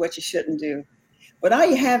should do, what you shouldn't do. But are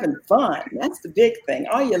you having fun? That's the big thing.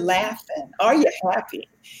 Are you laughing? Are you happy?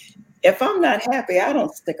 If I'm not happy, I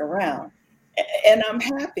don't stick around. And I'm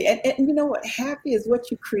happy. And you know what? Happy is what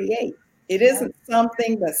you create. It isn't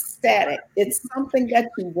something that's static. It's something that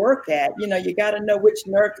you work at. You got to know which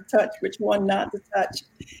nerve to touch, which one not to touch.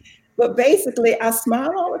 But basically, I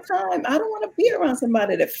smile all the time. I don't want to be around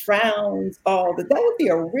somebody that frowns all the time. That would be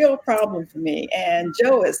a real problem for me. And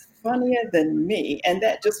Joe is funnier than me. And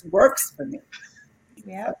that just works for me.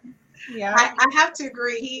 Yeah. Yeah. I have to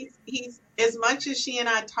agree. He's as much as she and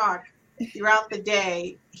I talk throughout the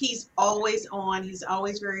day, he's always on. He's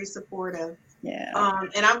always very supportive. Yeah.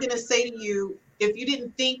 And I'm going to say to you, if you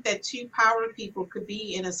didn't think that two power people could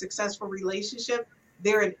be in a successful relationship,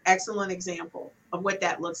 they're an excellent example of what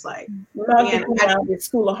that looks like. The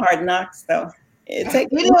School of Hard Knocks, though. It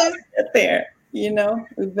takes a lot to get there.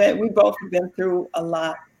 We both have been through a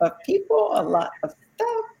lot of people, a lot of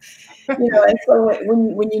stuff. And so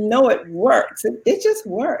when it works, it just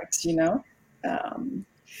works.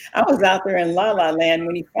 I was out there in La La Land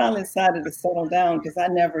when he finally decided to settle down, because I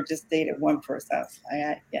never just dated one person. I was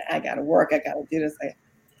like, I got to work. I got to do this.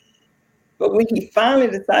 But when he finally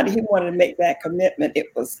decided he wanted to make that commitment, it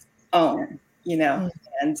was on,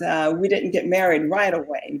 and we didn't get married right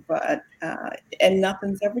away, but and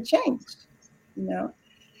nothing's ever changed.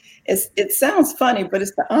 It sounds funny, but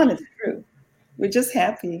it's the honest truth. We're just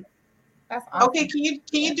happy. That's awesome. Okay, can you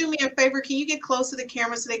do me a favor? Can you get close to the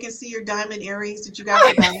camera so they can see your diamond earrings that you got?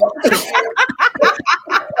 I'm gonna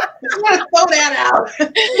throw that out.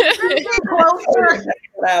 Closer. That's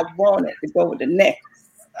what I wanted to go with the neck.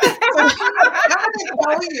 I'm gonna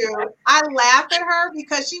tell you, I laughed at her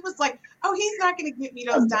because she was like, "Oh, he's not gonna get me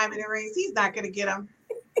those diamond earrings. He's not gonna get them."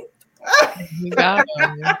 You got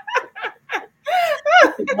them.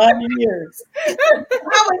 9 years. I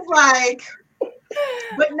was like.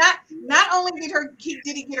 But not only did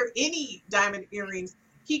he get her any diamond earrings,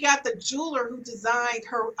 he got the jeweler who designed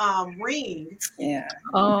her ring. Yeah.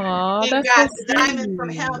 Oh, and got the diamond from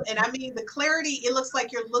him. And I mean, the clarity, it looks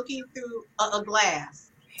like you're looking through a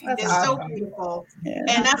glass. It's awesome. So beautiful. Yeah.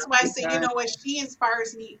 And that's why I say, you know what, she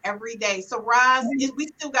inspires me every day. So Roz, we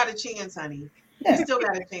still got a chance, honey. We still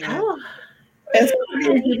got a chance.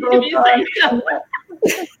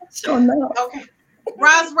 Okay.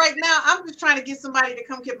 Roz, right now, I'm just trying to get somebody to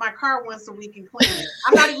come get my car once a week and clean it.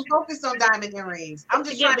 I'm not even focused on diamond earrings. I'm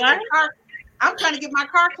just trying to get my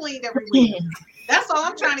car cleaned every week. That's all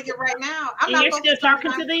I'm trying to get right now. You're still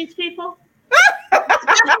talking to these people? That's what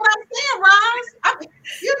I'm saying, Roz.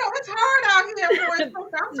 It's hard out here.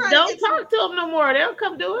 Don't talk to them no more. They'll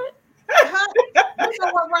come do it. You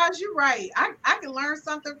know what, Roz, you're right. I can learn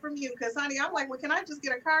something from you because, honey, I'm like, well, can I just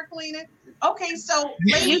get a car cleaning? Okay, so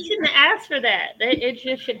ladies, you shouldn't ask for that. It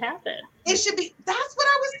just should happen. It should be. That's what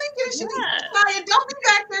I was thinking. It should be. Chyia, don't be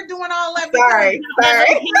back there doing all that. Sorry.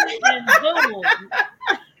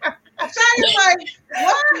 Chyia's like,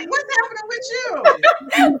 What's happening with you?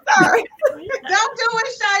 Sorry. Don't do it,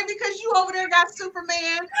 Shy, because you over there got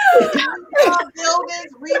Superman.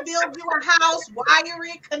 Buildings, rebuild you a house, wire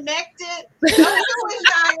it, connect it. Don't do it,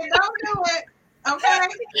 Shy. Don't do it. Okay?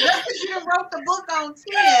 Just because you done wrote the book on 10,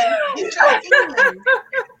 get your feelings.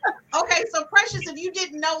 Okay, so Precious, if you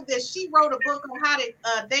didn't know this, she wrote a book on how to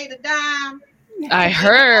date a dime. I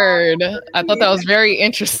heard. I thought that was very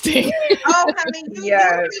interesting. Oh, honey,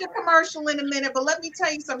 you'll see the commercial in a minute, but let me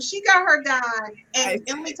tell you something. She got her dime, and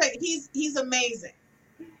let me tell you, he's amazing.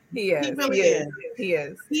 He is. He really is. He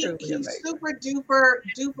is. He super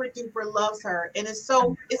duper loves her, and it's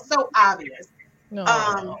so obvious. No.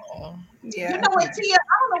 You know what, Tia? I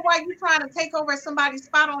don't know why you're trying to take over somebody's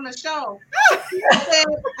spot on the show. She said,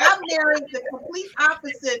 I married the complete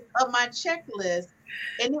opposite of my checklist,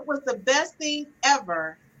 and it was the best thing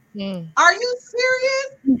ever. Are you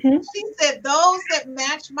serious? Mm-hmm. She said, those that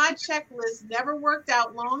matched my checklist never worked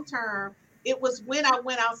out long term. It was when I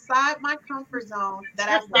went outside my comfort zone that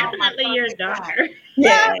That's I found definitely your daughter.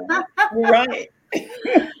 Yeah, right.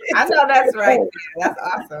 I know that's right. That's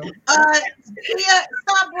awesome. Tia,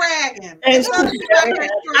 stop bragging. And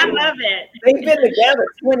I love it. They've been together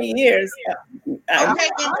 20 years. Okay, and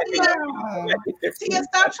Tia,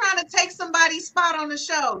 stop trying to take somebody's spot on the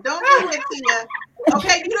show. Don't do it, Tia.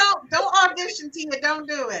 Okay, you don't audition, Tia. Don't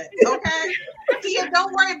do it. Okay, Tia,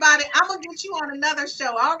 don't worry about it. I'm gonna get you on another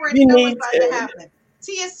show. I already know what's about to happen.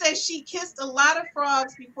 Tia says she kissed a lot of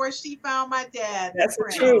frogs before she found my dad. That's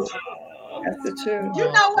the truth. That's the truth. You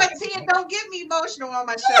know what, Tia? Don't get me emotional on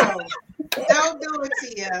my show. Don't do it,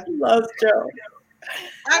 Tia. Loves Joe.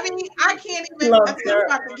 I mean, I can't even. You're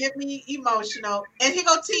about to get me emotional. And here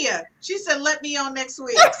go Tia. She said, "Let me on next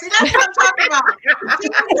week." See, that's what I'm talking about. Tia,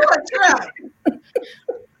 you a trip.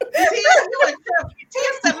 Tia, you a trip.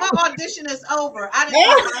 Tia said, "My audition is over." I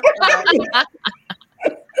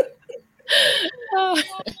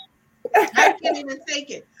can't even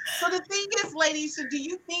take it. So the thing is, ladies, so do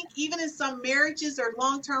you think even in some marriages or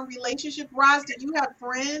long-term relationship, Roz, do you have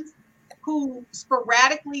friends who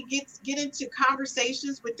sporadically get into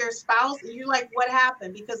conversations with their spouse and you're like, what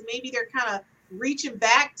happened? Because maybe they're kind of reaching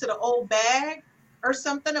back to the old bag or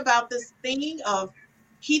something about this thing of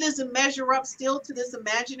he doesn't measure up still to this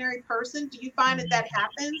imaginary person. Do you find that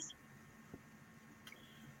happens?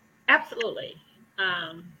 Absolutely.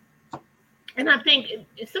 And I think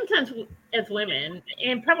sometimes as women,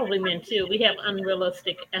 and probably men too, we have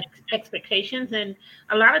unrealistic expectations. And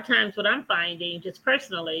a lot of times what I'm finding, just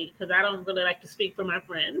personally, because I don't really like to speak for my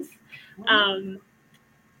friends, I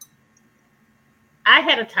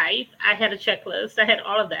had a type, I had a checklist, I had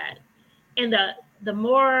all of that. And the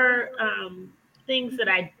more things that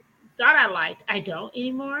I thought I liked, I don't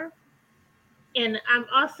anymore. And I'm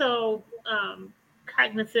also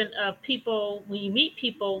cognizant of people, when you meet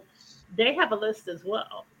people, they have a list as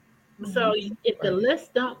well. So if the lists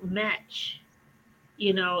don't match,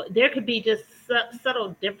 there could be just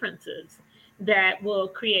subtle differences that will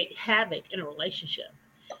create havoc in a relationship.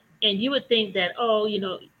 And you would think that,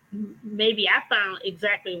 maybe I found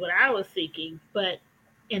exactly what I was seeking,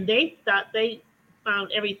 and they thought they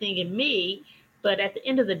found everything in me. But at the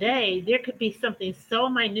end of the day, there could be something so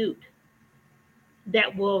minute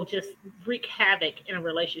that will just wreak havoc in a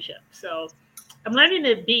relationship. So I'm learning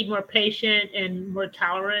to be more patient and more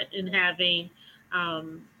tolerant in having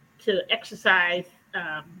to exercise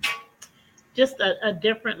just a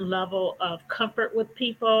different level of comfort with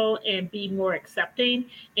people and be more accepting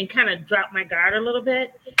and kind of drop my guard a little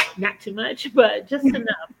bit. Not too much, but just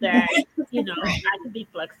enough that, I can be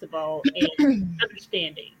flexible and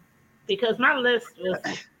understanding. Because my list was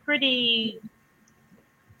pretty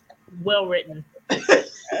well written. I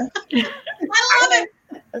love it.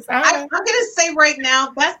 I'm going to say right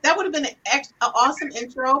now, that would have been an awesome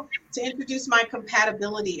intro to introduce my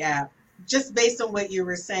compatibility app, just based on what you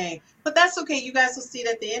were saying. But that's okay. You guys will see it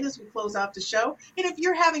at the end as we close out the show. And if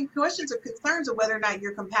you're having questions or concerns of whether or not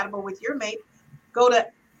you're compatible with your mate, go to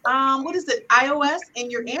iOS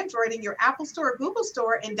and your Android and your Apple Store or Google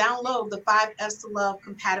Store and download the 5Fs to Love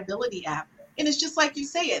compatibility app. And it's just like you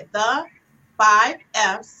say it, the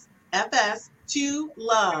 5Fs to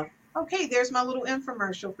Love. Okay, there's my little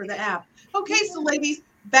infomercial for the app. Okay, so ladies,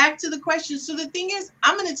 back to the question. So the thing is,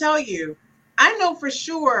 I'm going to tell you, I know for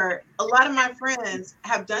sure a lot of my friends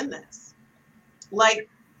have done this. Like,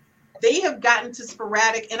 they have gotten to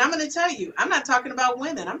sporadic, and I'm going to tell you, I'm not talking about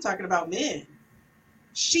women, I'm talking about men.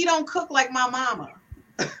 She don't cook like my mama.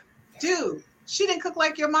 Dude, she didn't cook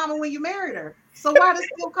like your mama when you married her. So why is it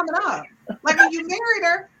still coming up? Like when you married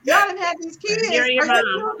her, y'all didn't have these kids. You're your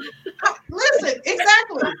mom. Listen,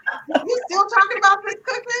 exactly. You still talking about this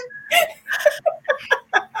cooking?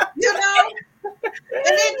 You know?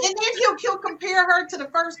 And then he'll compare her to the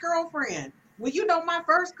first girlfriend. Well, you know, my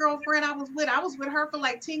first girlfriend I was with her for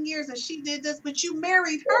like 10 years and she did this, but you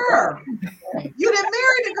married her. You didn't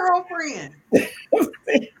marry the girlfriend.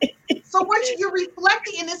 So what you're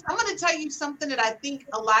reflecting in this, I'm going to tell you something that I think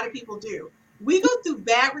a lot of people do. We go through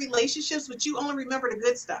bad relationships, but you only remember the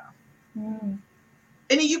good stuff. And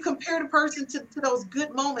then you compare the person to those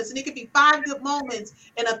good moments, and it could be 5 good moments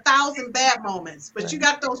and 1,000 bad moments, but you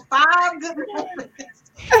got those 5 good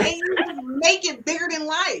moments, and you just make it bigger than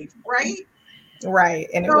life, right? Right,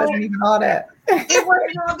 and it wasn't even all that. It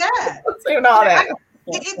wasn't all that. It wasn't even all that.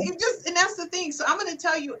 It just, and that's the thing. So I'm going to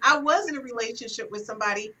tell you, I was in a relationship with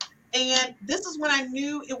somebody, and this is when I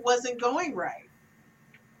knew it wasn't going right.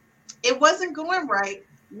 It wasn't going right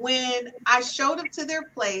when I showed up to their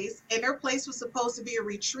place, and their place was supposed to be a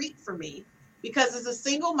retreat for me because as a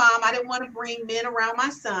single mom, I didn't want to bring men around my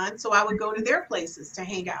son, so I would go to their places to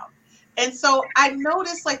hang out. And so I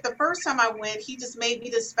noticed, like the first time I went, he just made me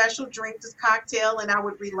this special drink, this cocktail, and I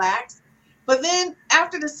would relax. But then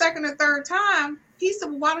after the second or third time, he said,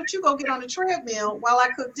 well, why don't you go get on the treadmill while I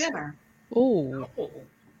cook dinner? Ooh.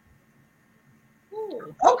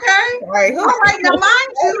 Okay. Right. All right. Now,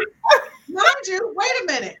 mind you, wait a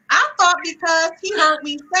minute. I thought because he heard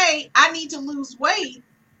me say I need to lose weight,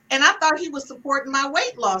 and I thought he was supporting my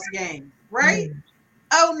weight loss game, right?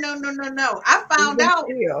 Oh, no. I found out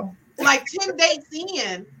like 10 dates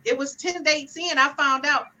in, it was 10 dates in, I found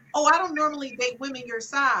out, oh, I don't normally date women your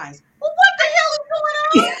size. Well, what the hell is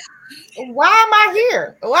going on? Why am I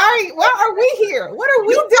here? Why are we here? What are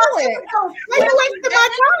we doing? Why are you wasting my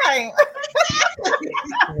time?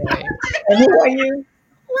 Right. And who are you?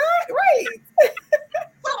 Right.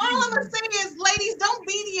 So all I'm gonna say is, ladies, don't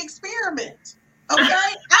be the experiment. Okay,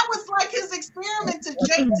 I was like his experiment to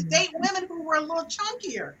date women who were a little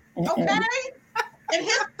chunkier. Okay, and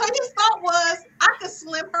his thought was I could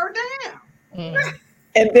slim her down.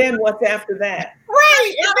 And then what's after that?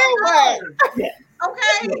 Right. And then what? Yeah.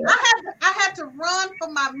 Okay, I had to run for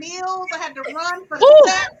my meals. I had to run for the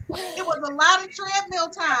steps. It was a lot of treadmill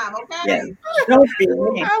time. Okay, Yeah. Don't be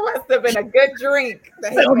me. That must have been a good drink.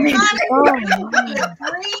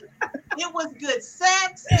 It was good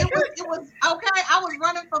sex. It was okay. I was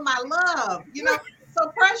running for my love. You know.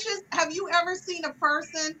 So Precious, have you ever seen a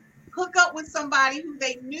person hook up with somebody who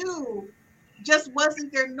they knew just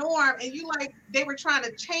wasn't their norm, and you like they were trying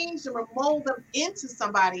to change them or mold them into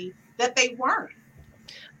somebody that they weren't?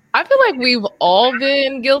 I feel like we've all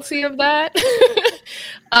been guilty of that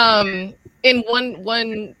in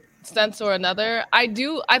one sense or another. I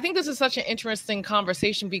think this is such an interesting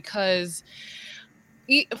conversation because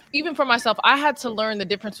even for myself, I had to learn the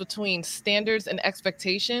difference between standards and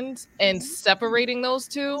expectations and separating those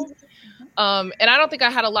two. And I don't think I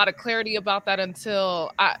had a lot of clarity about that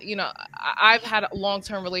until I've had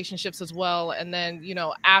long-term relationships as well. And then,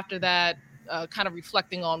 after that, kind of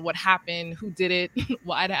reflecting on what happened, who did it,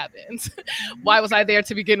 why it happened, why was I there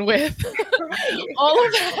to begin with, all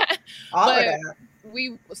of that.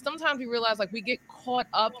 Sometimes we realize like we get caught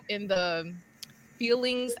up in the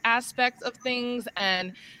feelings aspect of things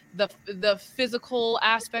and the physical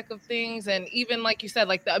aspect of things, and even like you said,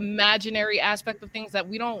 like the imaginary aspect of things, that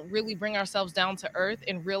we don't really bring ourselves down to earth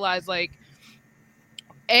and realize like,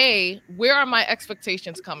 where are my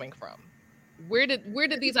expectations coming from? Where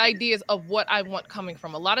did these ideas of what I want coming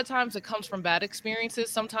from? A lot of times it comes from bad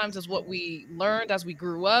experiences. Sometimes it's what we learned as we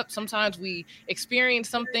grew up. Sometimes we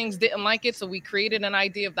experienced some things, didn't like it, so we created an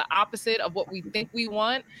idea of the opposite of what we think we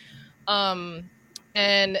want.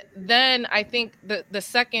 And then I think the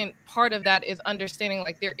second part of that is understanding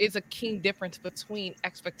like there is a key difference between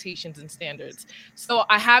expectations and standards. So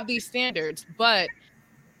I have these standards, but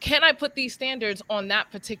can I put these standards on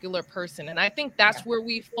that particular person? And I think that's where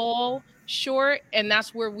we fall short. And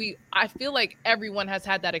that's where I feel like everyone has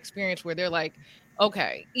had that experience where they're like,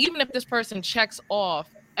 okay, even if this person checks off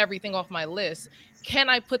everything off my list, can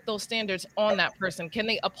I put those standards on that person? Can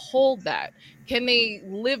they uphold that? Can they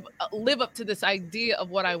live up to this idea of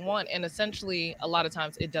what I want? And essentially, a lot of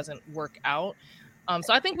times it doesn't work out.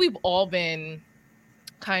 So I think we've all been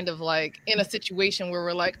kind of like in a situation where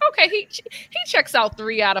we're like, okay, he checks out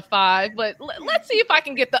 3 out of 5, but let's see if I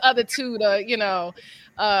can get the other 2 to,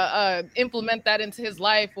 implement that into his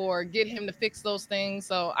life or get him to fix those things.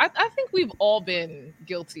 So I think we've all been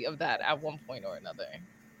guilty of that at one point or another.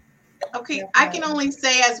 Okay, I can only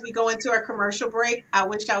say as we go into our commercial break, I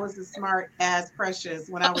wish I was as smart as Precious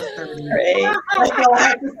when I was 30. Great. That's all I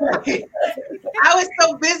have to say. I was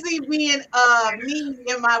so busy being me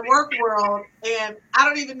in my work world, and I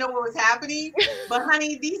don't even know what was happening. But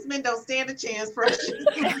honey, these men don't stand a chance, Precious.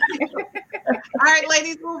 All right,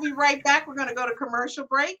 ladies, we'll be right back. We're going to go to commercial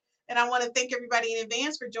break, and I want to thank everybody in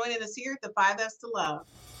advance for joining us here at the 5Fs to Love.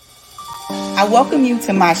 I welcome you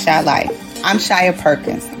to My Shy Life. I'm Chyia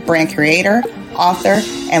Perkins, brand creator, author,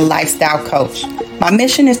 and lifestyle coach. My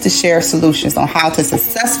mission is to share solutions on how to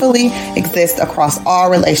successfully exist across all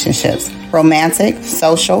relationships, romantic,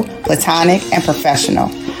 social, platonic, and professional.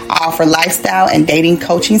 I offer lifestyle and dating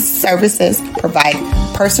coaching services, provide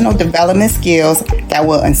personal development skills that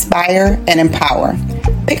will inspire and empower.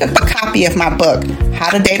 Pick up a copy of my book, How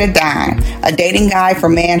to Date a Dime, a dating guide for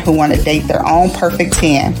men who want to date their own perfect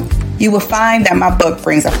 10. You will find that my book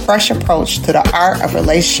brings a fresh approach to the art of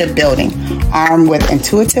relationship building, armed with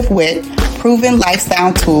intuitive wit, proven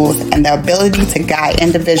lifestyle tools, and the ability to guide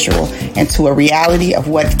individuals into a reality of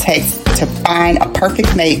what it takes to find a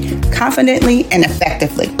perfect mate confidently and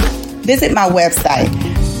effectively. Visit my website,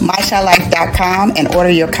 myshylife.com, and order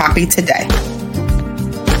your copy today.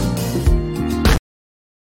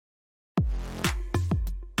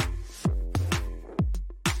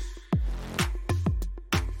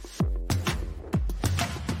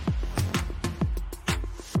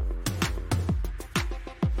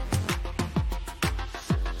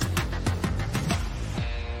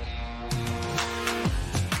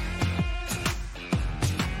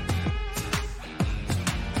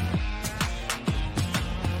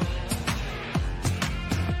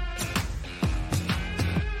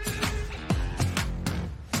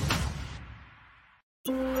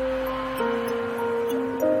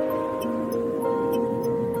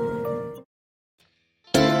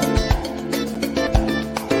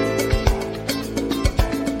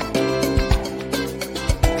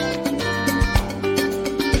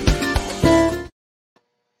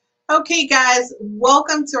 Okay, guys,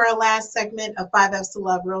 welcome to our last segment of 5Fs to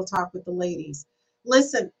Love, Real Talk with the Ladies.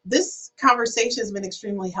 Listen, this conversation has been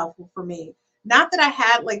extremely helpful for me. Not that I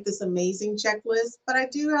had like this amazing checklist, but I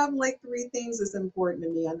do have like 3 things that's important to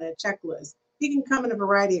me on that checklist. You can come in a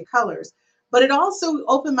variety of colors, but it also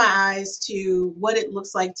opened my eyes to what it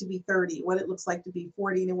looks like to be 30, what it looks like to be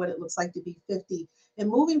 40, and what it looks like to be 50, and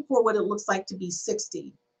moving forward, what it looks like to be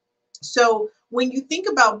 60. So when you think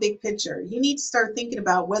about big picture, you need to start thinking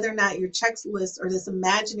about whether or not your checklist or this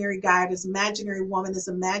imaginary guy, this imaginary woman, this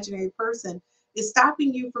imaginary person is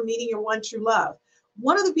stopping you from meeting your one true love.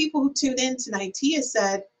 One of the people who tuned in tonight, Chyia,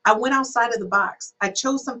 said, I went outside of the box. I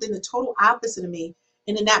chose something the total opposite of me.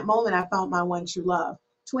 And in that moment, I found my one true love.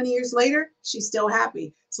 20 years later, she's still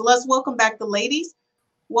happy. So let's welcome back the ladies.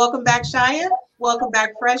 Welcome back, Chyia. Welcome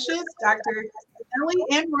back, Precious, Dr.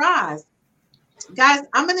 Spinelli, and Roz. Guys,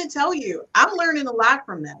 I'm going to tell you, I'm learning a lot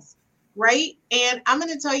from this, right? And I'm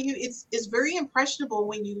going to tell you, it's very impressionable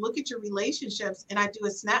when you look at your relationships and I do a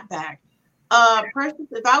snapback. Precious,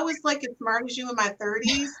 if I was like as smart as you in my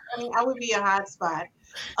 30s, I would be a hot spot.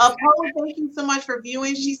 Paula, thank you so much for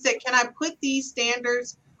viewing. She said, can I put these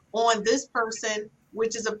standards on this person,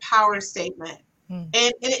 which is a power statement? And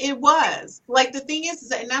it was. Like, the thing is,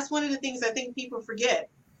 and that's one of the things I think people forget.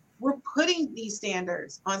 We're putting these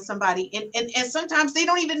standards on somebody, and sometimes they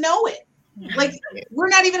don't even know it. Like, we're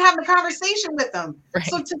not even having a conversation with them. Right.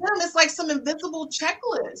 So to them, it's like some invisible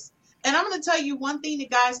checklist. And I'm going to tell you one thing the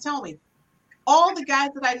guys tell me. All the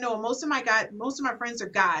guys that I know, most of my friends are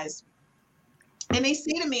guys, and they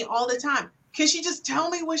say to me all the time, can she just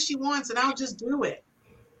tell me what she wants and I'll just do it?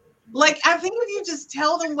 Like, I think if you just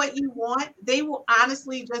tell them what you want, they will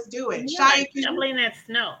honestly just do it. Yeah, like shoveling that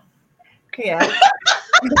snow. Yeah.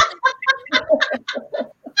 I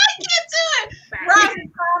can't do it. Roz is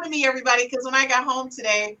proud of me, everybody, because when I got home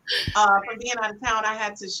today from being out of town, I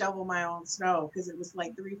had to shovel my own snow because it was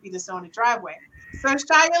like 3 feet of snow in the driveway. So,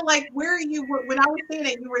 Chyia, like, where are you? When I was saying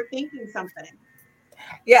that, you were thinking something.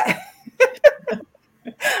 Yeah.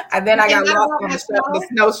 And then I got lost on the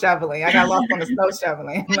snow shoveling. I got lost on the snow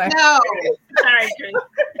shoveling. Like, no. Sorry,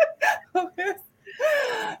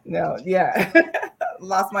 no, yeah.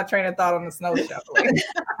 Lost my train of thought on the snow shoveling.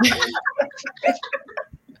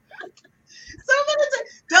 So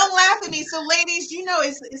don't laugh at me. So, ladies, you know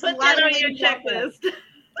it's put a lot that of on your checklist.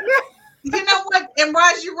 You know what? And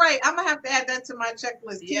Roz, you're right. I'm gonna have to add that to my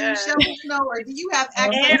checklist. Do you shovel snow, or do you have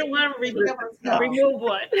access? And one remove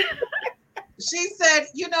one. She said,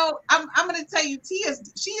 you know, I'm gonna tell you, she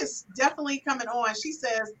is definitely coming on. She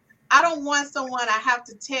says, I don't want someone I have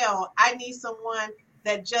to tell. I need someone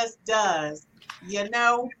that just does. You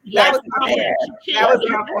know? That was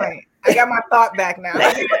my point. I got my thought back now.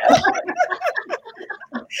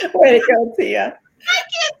 Way to go, Tia. I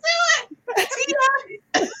can't do it.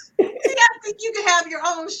 Tia, I think you can have your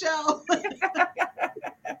own show.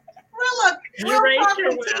 Real talk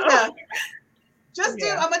with Tia. Just do.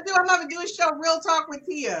 I'm gonna do a show. Real talk with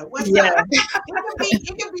Tia. What's up?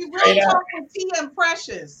 It can be real talk with Tia and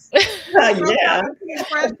Precious. Yeah.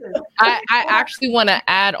 I actually want to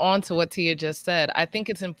add on to what Tia just said. I think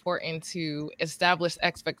it's important to establish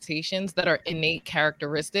expectations that are innate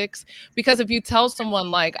characteristics, because if you tell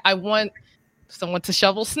someone like, I want someone to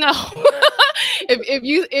shovel snow, if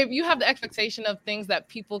you have the expectation of things that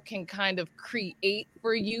people can kind of create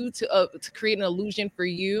for you to create an illusion for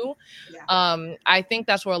you, I think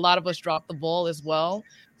that's where a lot of us drop the ball as well.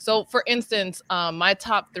 So for instance, my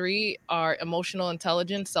top 3 are emotional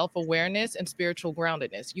intelligence, self-awareness, and spiritual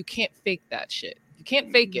groundedness. You can't fake that shit. You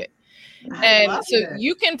can't fake it. And so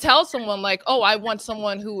you can tell someone like, oh, I want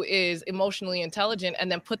someone who is emotionally intelligent,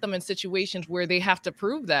 and then put them in situations where they have to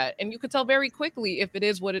prove that. And you could tell very quickly if it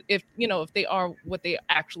is if they are what they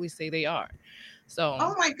actually say they are. So,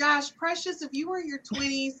 oh my gosh, Precious, if you were in your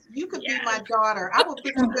 20s, you could be my daughter. I would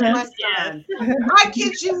put you with my son. I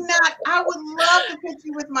kid you not. I would love to put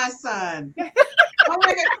you with my son. Oh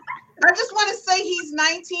my God. I just want to say he's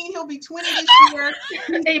 19. He'll be 20 this year.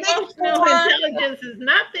 Emotional intelligence is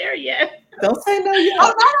not there yet. Don't say no yet.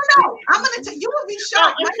 Oh, no. I'm going to tell you, will be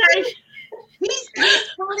shocked. He's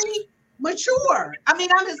pretty mature. I mean,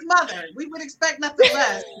 I'm his mother. We would expect nothing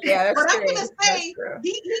less. Yeah, but I'm going to say,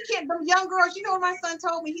 he can't, them young girls, you know what my son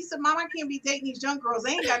told me? He said, Mom, I can't be dating these young girls.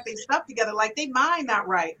 They ain't got their stuff together. Like, they mind not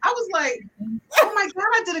right. I was like, oh my God,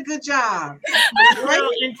 I did a good job. Well,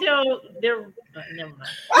 until they're, never mind.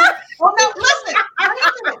 Well, no, listen.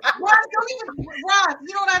 Roz,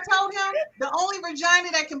 you know what I told him? The only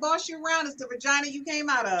vagina that can boss you around is the vagina you came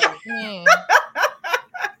out of.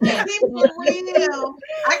 Be for real.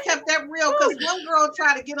 I kept that real, because one girl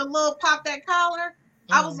tried to get a little pop that collar.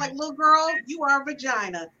 I was like, little girl, you are a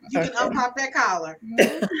vagina. You can unpop that collar.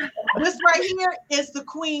 This right here is the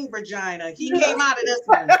queen vagina. He came out of this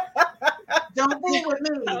one. Don't fool with me.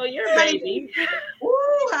 Oh, you're a baby.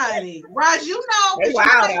 Ooh, honey. Roz, you know. They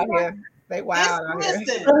wild out here. They wild out here.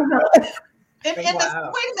 Listen. And wait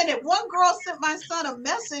a minute. One girl sent my son a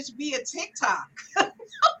message via TikTok. I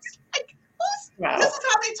was like, this is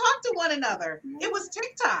how they talk to one another. It was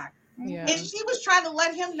TikTok. Yeah. And she was trying to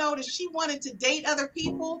let him know that she wanted to date other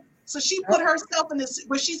people. So she put herself in this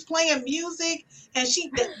where she's playing music, and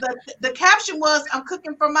the caption was, I'm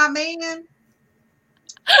cooking for my man.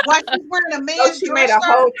 Why she's wearing a man's she made a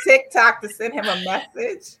whole TikTok to send him a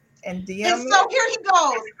message and DM. And so here he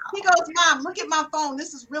goes. He goes, Mom, look at my phone.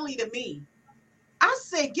 This is really to me. I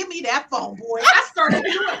said, give me that phone, boy. I started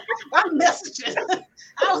doing my messages.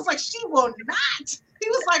 I was like, she will not. He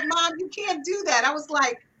was like, Mom, you can't do that. I was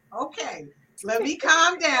like, okay, let me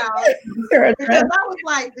calm down. Because I was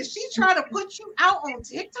like, did she try to put you out on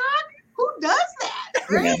TikTok? Who does that?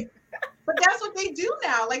 Right? Yeah. But that's what they do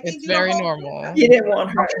now. Like, they do very normal. TikTok. You didn't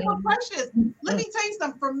want her. Precious. Let me tell you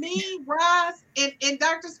something. For me, Roz, and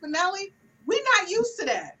Dr. Spinelli, we're not used to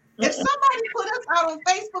that. If somebody put us out on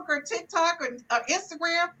Facebook or TikTok or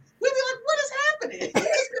Instagram, we'd be like, what is happening? You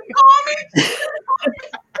just didn't call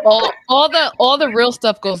me? All the real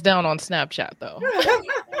stuff goes down on Snapchat, though. That's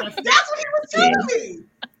what he was telling me.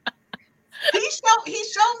 He showed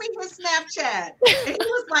me his Snapchat. And he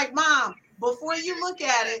was like, Mom, before you look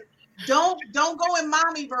at it, don't go in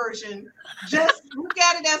mommy version. Just look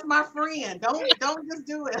at it as my friend. Don't just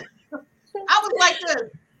do it. I was like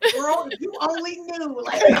this. Girl, if you only knew.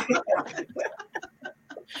 Like,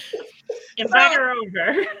 invite her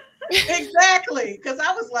over. Exactly, because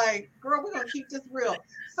I was like, "Girl, we're gonna keep this real."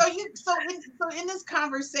 So in this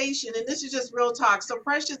conversation, and this is just real talk. So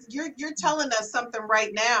Precious, you're telling us something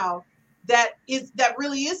right now that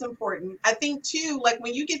really is important. I think too, like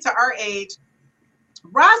when you get to our age,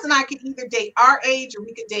 Roz and I could either date our age or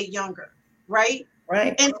we could date younger, right?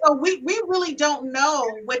 Right. And so we really don't know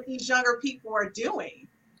what these younger people are doing.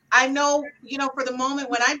 I know, for the moment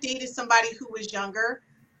when I dated somebody who was younger,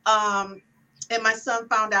 and my son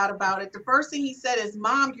found out about it, the first thing he said is,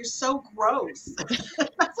 Mom, you're so gross. That's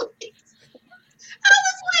what he said. I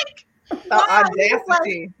was like, the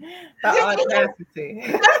audacity.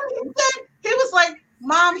 He was like,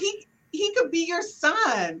 Mom, he could be your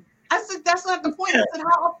son. I said, that's not the point.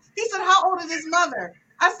 He said, how old is his mother?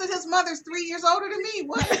 I said, his mother's 3 years older than me.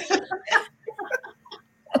 What?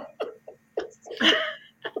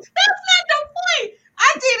 That's not the point.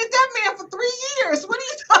 I dated that man for 3 years. What are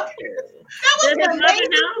you talking about? That was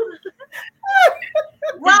amazing.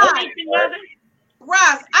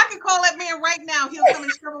 Roz, I could call that man right now. He'll come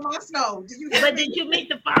and shrivel my Ross? No. But did you meet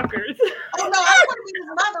the Fockers? Oh no, I wouldn't meet his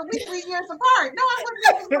mother. We 3 years apart. No, I wouldn't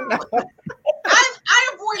meet his mother. I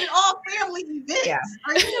avoided all family events. Yeah.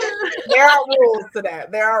 Are you serious? There are rules to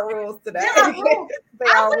that. There are rules to that. There are rules.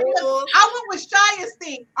 There are rules. I went with Chyia's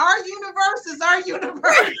thing. Our universe is our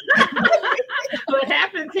universe. What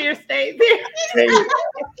happens here stays here.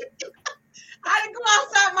 I didn't go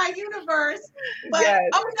outside my universe. But Yes.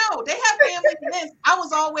 oh no, they have family events. I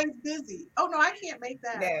was always busy. Oh no, I can't make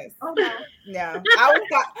that. Yes. Oh no. No, I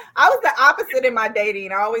was the opposite in my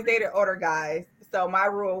dating. I always dated older guys. So my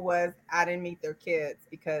rule was I didn't meet their kids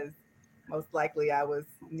because most likely I was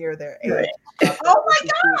near their age. Oh my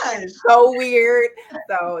gosh. So weird.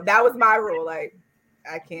 So that was my rule. Like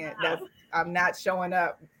I can't. I'm not showing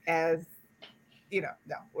up as, no,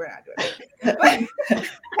 we're not doing it.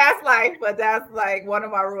 Past life, but that's like one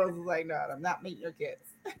of my rules is like, no, I'm not meeting your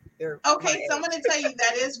kids. Okay, so I'm gonna tell you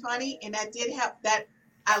that is funny, and that did have that.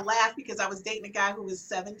 I laughed because I was dating a guy who was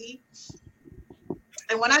 70.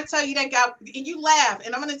 And when I tell you that guy, and you laugh,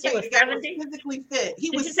 and I'm going to tell you the guy was physically fit. He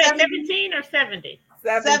was 17 or 70?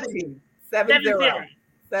 70. 70.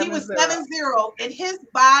 He was 70, and his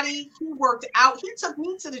body, he worked out. He took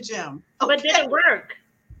me to the gym. Okay. But did it work?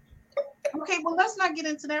 Okay, well, let's not get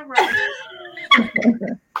into that, Ross.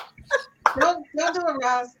 Don't do it,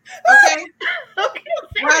 Ross. Okay?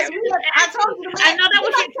 Ross, I told you. I know that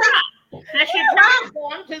was your job. That's your job. So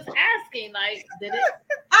I'm just asking, like, did it?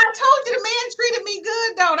 I told you the man treated me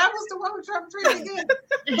good, though. That was the one who treated me good.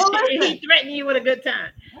 He threatened you with a good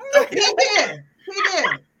time. He did.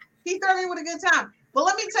 He threatened me with a good time. But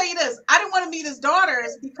let me tell you this. I didn't want to meet his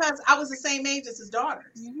daughters because I was the same age as his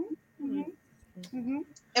daughters.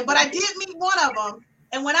 But I did meet one of them.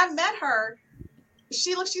 And when I met her,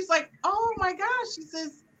 she's like, oh my gosh. She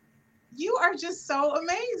says, you are just so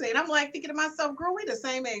amazing. I'm like thinking to myself, girl, we the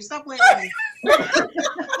same age. Stop playing with me. That's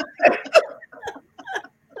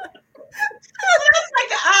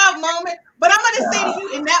like an odd moment. But I'm going to say to you,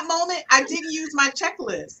 in that moment, I didn't use my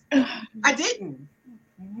checklist. I didn't.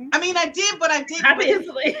 I mean, I did, but I didn't.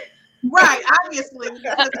 Obviously. Right, obviously,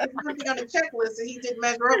 because there's something on the checklist that he didn't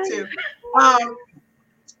measure up to.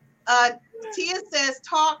 Tia says,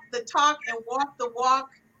 talk the talk and walk the walk.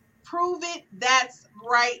 Prove it. That's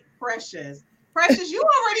right, Precious. Precious, you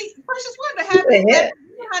wanted to have it.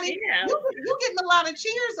 Honey, Yeah. you getting a lot of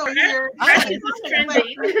cheers over here. Precious is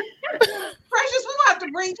trending. Precious, we have to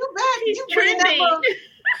bring you back. She's You bring that trending. up.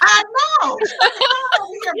 I know.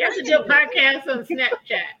 You have to do a podcast on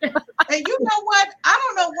Snapchat. And you know what? I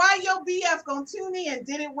don't know why your BF gonna tune in.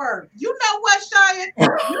 Did it work? You know what, Chyia?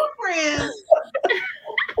 Your friends.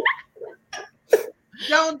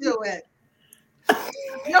 Don't do it.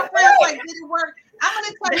 Your friends like, did it work? I'm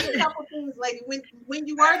gonna tell you a couple things, lady. When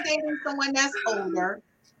you are dating someone that's older,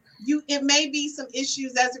 it may be some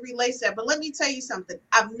issues as it relates to that. But let me tell you something.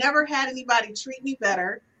 I've never had anybody treat me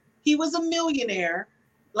better. He was a millionaire.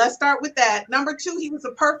 Let's start with that. Number two, he was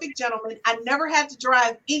a perfect gentleman. I never had to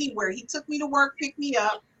drive anywhere. He took me to work, picked me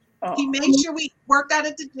up. Oh. He made sure we worked out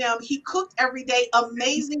at the gym. He cooked every day,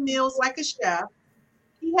 amazing meals like a chef.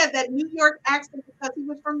 He had that New York accent because he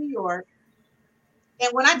was from New York.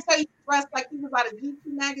 And when I tell you, he dressed like he was out of GQ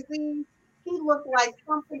magazine, he looked like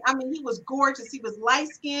something. I mean, he was gorgeous. He was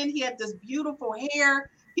light-skinned. He had this beautiful hair.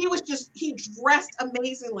 He dressed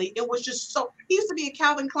amazingly. It was just so, he used to be a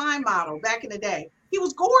Calvin Klein model back in the day. He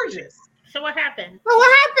was gorgeous. So what happened?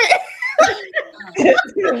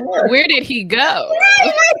 Where did he go?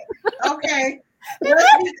 Okay.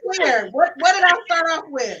 Let's be clear. What did I start off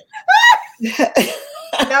with?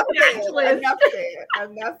 Enough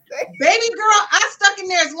said. Baby girl, I stuck in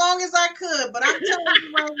there as long as I could, but I'm telling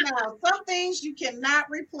you right now, some things you cannot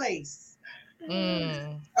replace.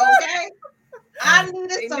 Okay? I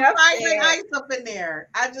needed some fire and ice up in there.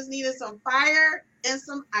 I just needed some fire and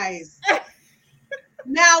some ice.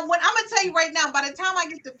 Now, I'm gonna tell you right now, by the time I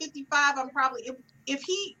get to 55, I'm probably if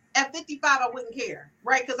he at 55, I wouldn't care,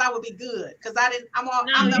 right? Because I would be good. Because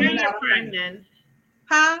you're in your prime then.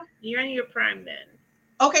 Huh? You're in your prime then.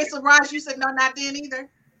 Okay, so Raj, you said no, not then either.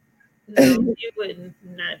 No, you wouldn't.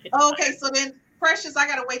 Not 55. Okay, so then Precious, I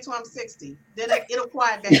gotta wait till I'm 60. Then it'll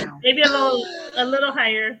quiet down. Maybe a little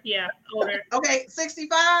higher. Yeah, older. Okay,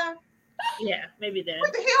 65. Yeah, maybe then.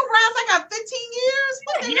 What the hell, Raj? I got 15 years.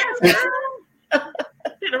 What the hell?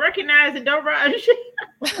 Gotta recognize it, don't rush.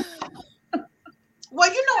 Well,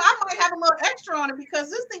 I might have a little extra on it because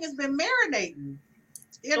this thing has been marinating.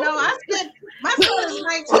 My son is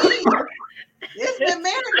 19. It's been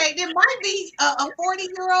marinating. It might be a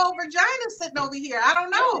 40-year-old vagina sitting over here. I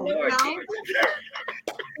don't know.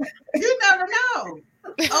 You never know.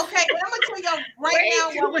 Okay, and I'm gonna tell y'all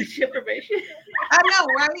right now, much information. I know,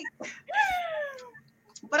 right?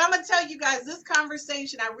 But I'm gonna tell you guys, this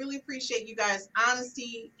conversation, I really appreciate you guys'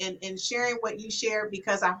 honesty and sharing what you share,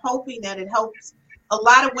 because I'm hoping that it helps a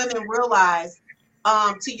lot of women realize,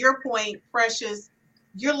 to your point, Precious,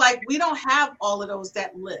 you're like, we don't have all of those,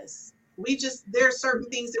 that list. We just, there are certain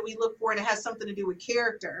things that we look for, and it has something to do with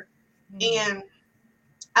character. And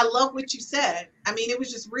I love what you said. I mean, it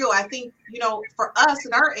was just real. I think, for us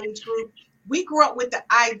in our age group, we grew up with the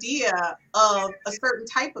idea of a certain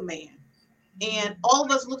type of man. And all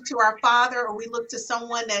of us look to our father, or we look to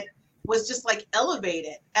someone that was just like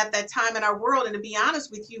elevated at that time in our world. And to be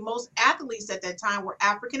honest with you, most athletes at that time were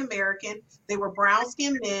African American. They were brown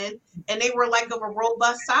skinned men, and they were like of a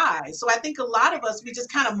robust size. So I think a lot of us, we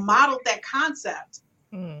just kind of modeled that concept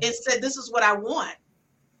and said, this is what I want.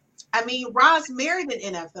 I mean, Roz married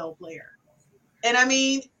an NFL player, and I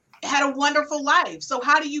mean, had a wonderful life. So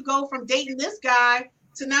how do you go from dating this guy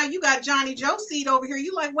to now you got Johnny Joe seat over here?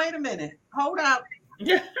 You like, wait a minute, hold up.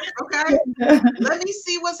 Okay, let me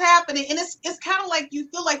see what's happening. And it's kind of like you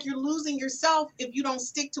feel like you're losing yourself if you don't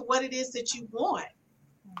stick to what it is that you want.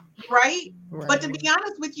 Right? But to be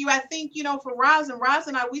honest with you, I think, for Roz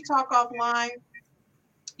and I, we talk offline,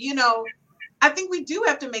 I think we do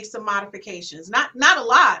have to make some modifications. Not a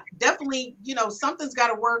lot. Definitely, something's got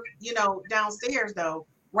to work, downstairs though,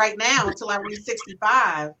 right now until I reach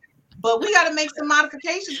 65. But we got to make some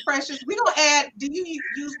modifications, Precious. We're going to add, do you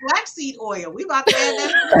use black seed oil? We about to add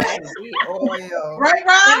that. Black seed oil. Right,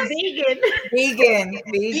 Roz? Vegan.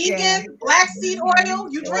 Black seed oil.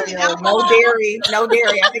 You drinking alcohol? No dairy.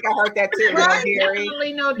 I think I heard that too. Right?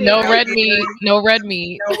 No dairy. No red meat. No red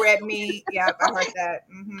meat. No red meat. Yeah, I heard that.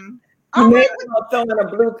 Maybe I'll throw in a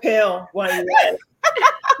blue pill while you're at it.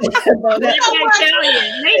 Make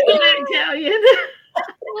Italian.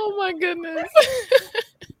 Oh my goodness.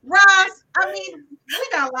 Roz, I mean, we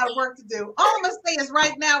got a lot of work to do. All I'm gonna say is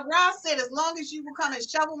right now, Roz said, as long as you will come and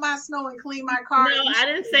shovel my snow and clean my car. No, I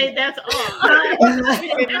didn't say that's all. That's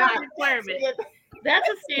a requirement. That's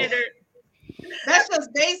a standard. That's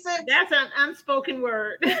just basic. That's an unspoken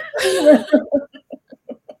word. And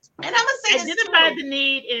I'm gonna say this identify too. the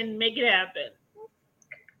need and make it happen.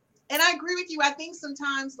 And I agree with you. I think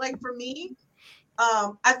sometimes, like for me,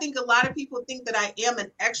 I think a lot of people think that I am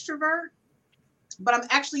an extrovert, but I'm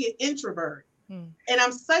actually an introvert. And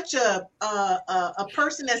I'm such a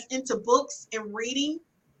person that's into books and reading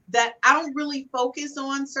that I don't really focus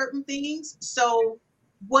on certain things. So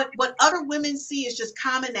what other women see is just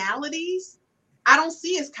commonalities. I don't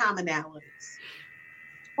see as commonalities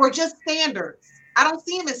or just standards. I don't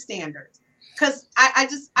see them as standards because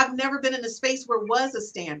I've never been in a space where it was a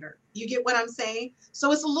standard. You get what I'm saying?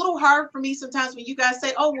 So it's a little hard for me sometimes when you guys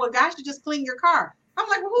say, oh, well, guys should just clean your car. I'm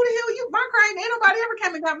like, well, who the hell you? My car ain't nobody ever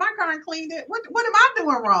came and got my car and cleaned it. What am I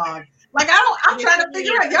doing wrong? Like, I'm trying to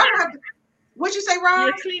figure out. Y'all have to, what'd you say, Ron?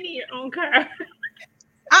 You're cleaning your own car.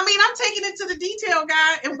 I mean, I'm taking it to the detail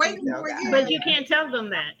guy and waiting for you. But you can't tell them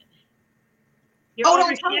that. You're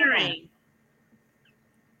don't tell them that.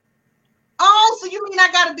 Oh, so you mean I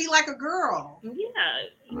got to be like a girl? Yeah,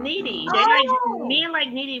 needy. Men like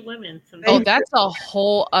needy women. Sometimes. Oh, that's a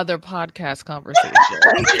whole other podcast conversation.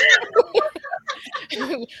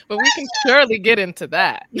 But we can surely get into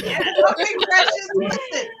that. Yeah. Okay, Precious,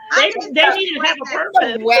 listen, they need to have a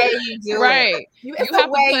purpose. The way you do right. it. It's the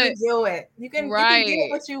way you do it. You can get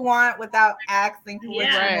what you want without asking for what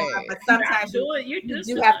you want. But sometimes you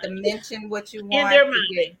do have to mention what you want. In their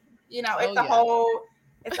mind.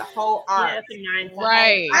 It's a whole art. Yeah,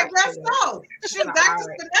 right. I guess so. Shoot, Dr.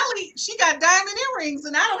 Spinelli, she got diamond earrings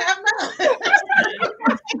and I don't have none.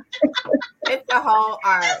 It's a whole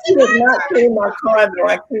art. She does not clean my car, though.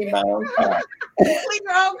 I clean my own car. Clean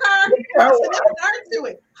your own car? So there's an art to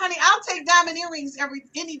it. Honey, I'll take diamond earrings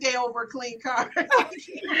any day over a clean car.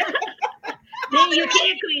 Then you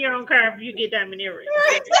can't clean your own car if you get diamond earrings.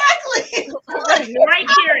 Exactly.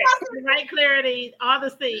 The right clarity, all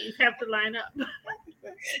the things have to line up.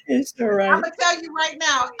 It's all right. I'm gonna tell you right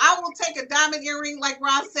now, I will take a diamond earring, like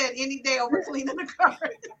Ross said, any day over cleaning the car.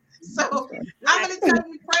 So I'm gonna tell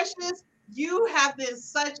you, Precious, you have been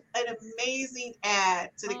such an amazing add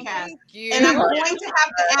to the cast. Thank you. And I'm going to have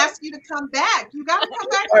to ask you to come back. You got to come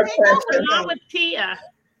back and hang out with Along with Chyia.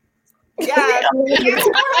 Yeah. I'm here.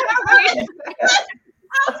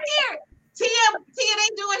 Tia, they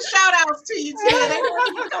doing shout outs to you, Tia. They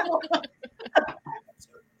want you to come on.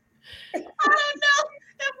 I don't know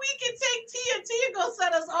if we can take Tia. Tia gonna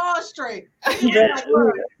set us all straight. Like,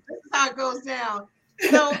 look, this is how it goes down.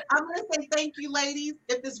 So I'm gonna say thank you, ladies.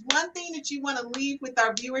 If there's one thing that you want to leave with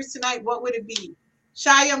our viewers tonight, what would it be?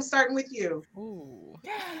 Chyia, I'm starting with you. Ooh.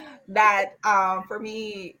 That for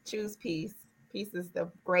me, choose peace. Peace is the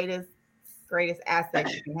greatest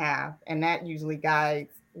asset you can have, and that usually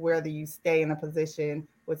guides whether you stay in a position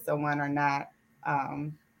with someone or not.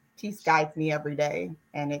 Peace guides me every day,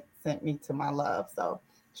 and it sent me to my love. So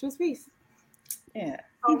choose peace. Yeah.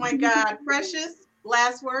 Oh my God. Precious,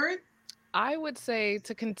 last word. I would say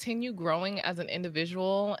to continue growing as an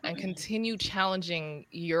individual and continue challenging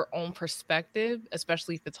your own perspective,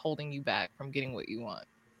 especially if it's holding you back from getting what you want.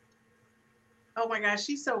 Oh my gosh,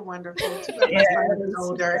 she's so wonderful. Too bad my son is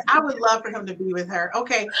older. I would love for him to be with her.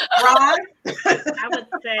 Okay, Rod. I would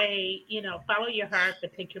say, follow your heart,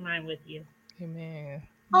 but take your mind with you. Amen.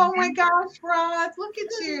 Oh my gosh, Rod, look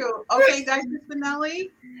at you. Okay, Dr.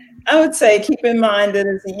 Spinelli. I would say keep in mind that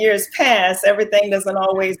as the years pass, everything doesn't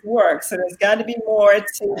always work. So there's got to be more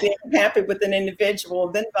to being happy with an individual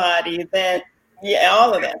than body, than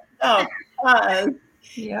all of that.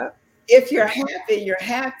 Yep. If you're happy, you're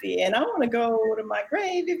happy. And I want to go to my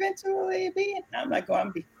grave eventually. I'm not going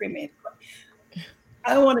to be cremated.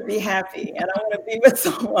 I want to be happy, and I want to be with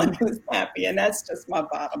someone who's happy. And that's just my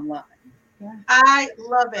bottom line. Yeah. I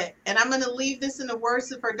love it. And I'm going to leave this in the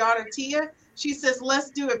words of her daughter, Chyia. She says, let's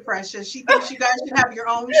do it, Precious. She thinks you guys should have your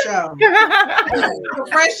own show. So,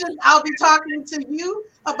 Precious, I'll be talking to you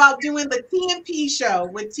about doing the TNP show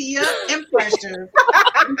with Chyia and Precious.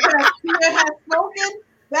 Because Chyia has spoken.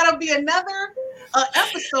 That'll be another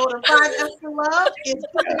episode of 5F's to Love. It's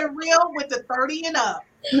keeping it real with the 30 and up.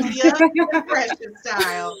 Chyia and Precious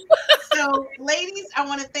style. So, ladies, I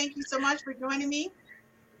want to thank you so much for joining me.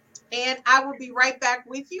 And I will be right back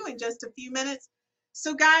with you in just a few minutes.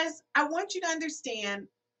 So, guys, I want you to understand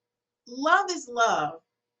love is love.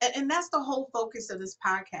 And that's the whole focus of this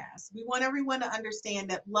podcast. We want everyone to understand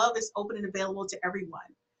that love is open and available to everyone.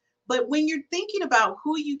 But when you're thinking about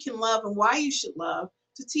who you can love and why you should love,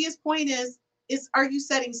 to Tia's point is are you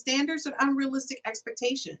setting standards or unrealistic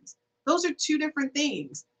expectations? Those are two different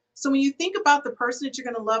things. So when you think about the person that you're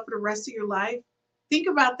going to love for the rest of your life, think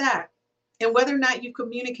about that and whether or not you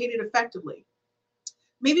communicated effectively.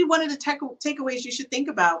 Maybe one of the takeaways you should think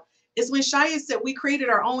about is when Chyia said we created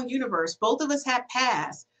our own universe. Both of us have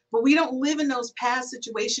past, but we don't live in those past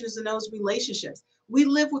situations and those relationships. We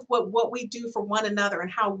live with what we do for one another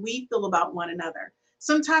and how we feel about one another.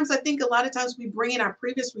 Sometimes I think a lot of times we bring in our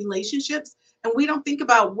previous relationships and we don't think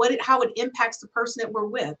about how it impacts the person that we're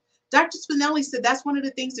with. Dr. Spinelli said that's one of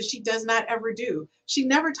the things that she does not ever do. She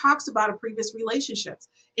never talks about her previous relationships.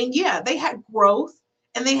 And yeah, they had growth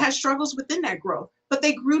and they had struggles within that growth, but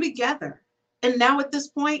they grew together. And now at this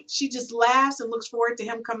point, she just laughs and looks forward to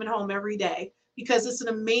him coming home every day because it's an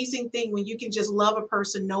amazing thing when you can just love a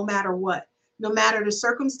person no matter what, no matter the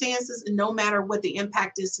circumstances and no matter what the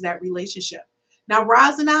impact is to that relationship. Now,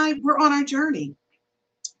 Roz and I, we're on our journey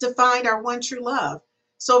to find our one true love.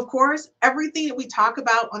 So, of course, everything that we talk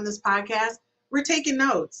about on this podcast, we're taking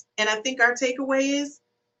notes. And I think our takeaway is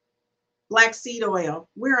black seed oil.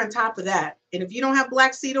 We're on top of that. And if you don't have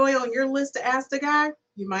black seed oil on your list to ask the guy,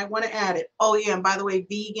 you might want to add it. Oh, yeah. And by the way,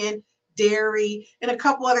 vegan, dairy, and a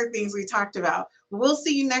couple other things we talked about. We'll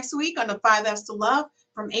see you next week on the 5F's to Love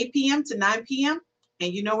from 8 p.m. to 9 p.m.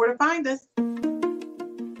 And you know where to find us.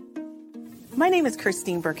 My name is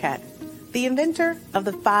Christine Burkett, the inventor of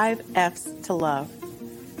the 5F's to Love.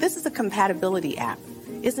 This is a compatibility app.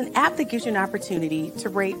 It's an app that gives you an opportunity to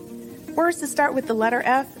rate words that start with the letter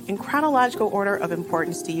F in chronological order of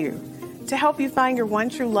importance to you, to help you find your one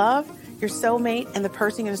true love, your soulmate, and the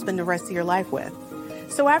person you're going to spend the rest of your life with.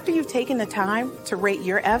 So after you've taken the time to rate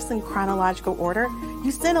your F's in chronological order,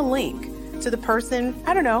 you send a link to the person,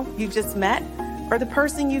 you just met, or the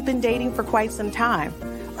person you've been dating for quite some time.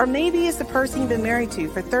 Or maybe it's the person you've been married to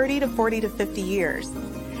for 30 to 40 to 50 years.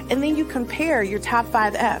 And then you compare your top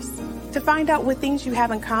 5 F's to find out what things you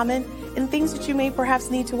have in common and things that you may perhaps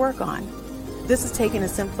need to work on. This is taking a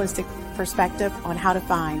simplistic perspective on how to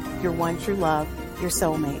find your one true love, your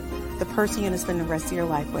soulmate, the person you're going to spend the rest of your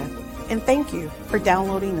life with. And thank you for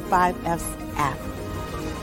downloading the 5F's app.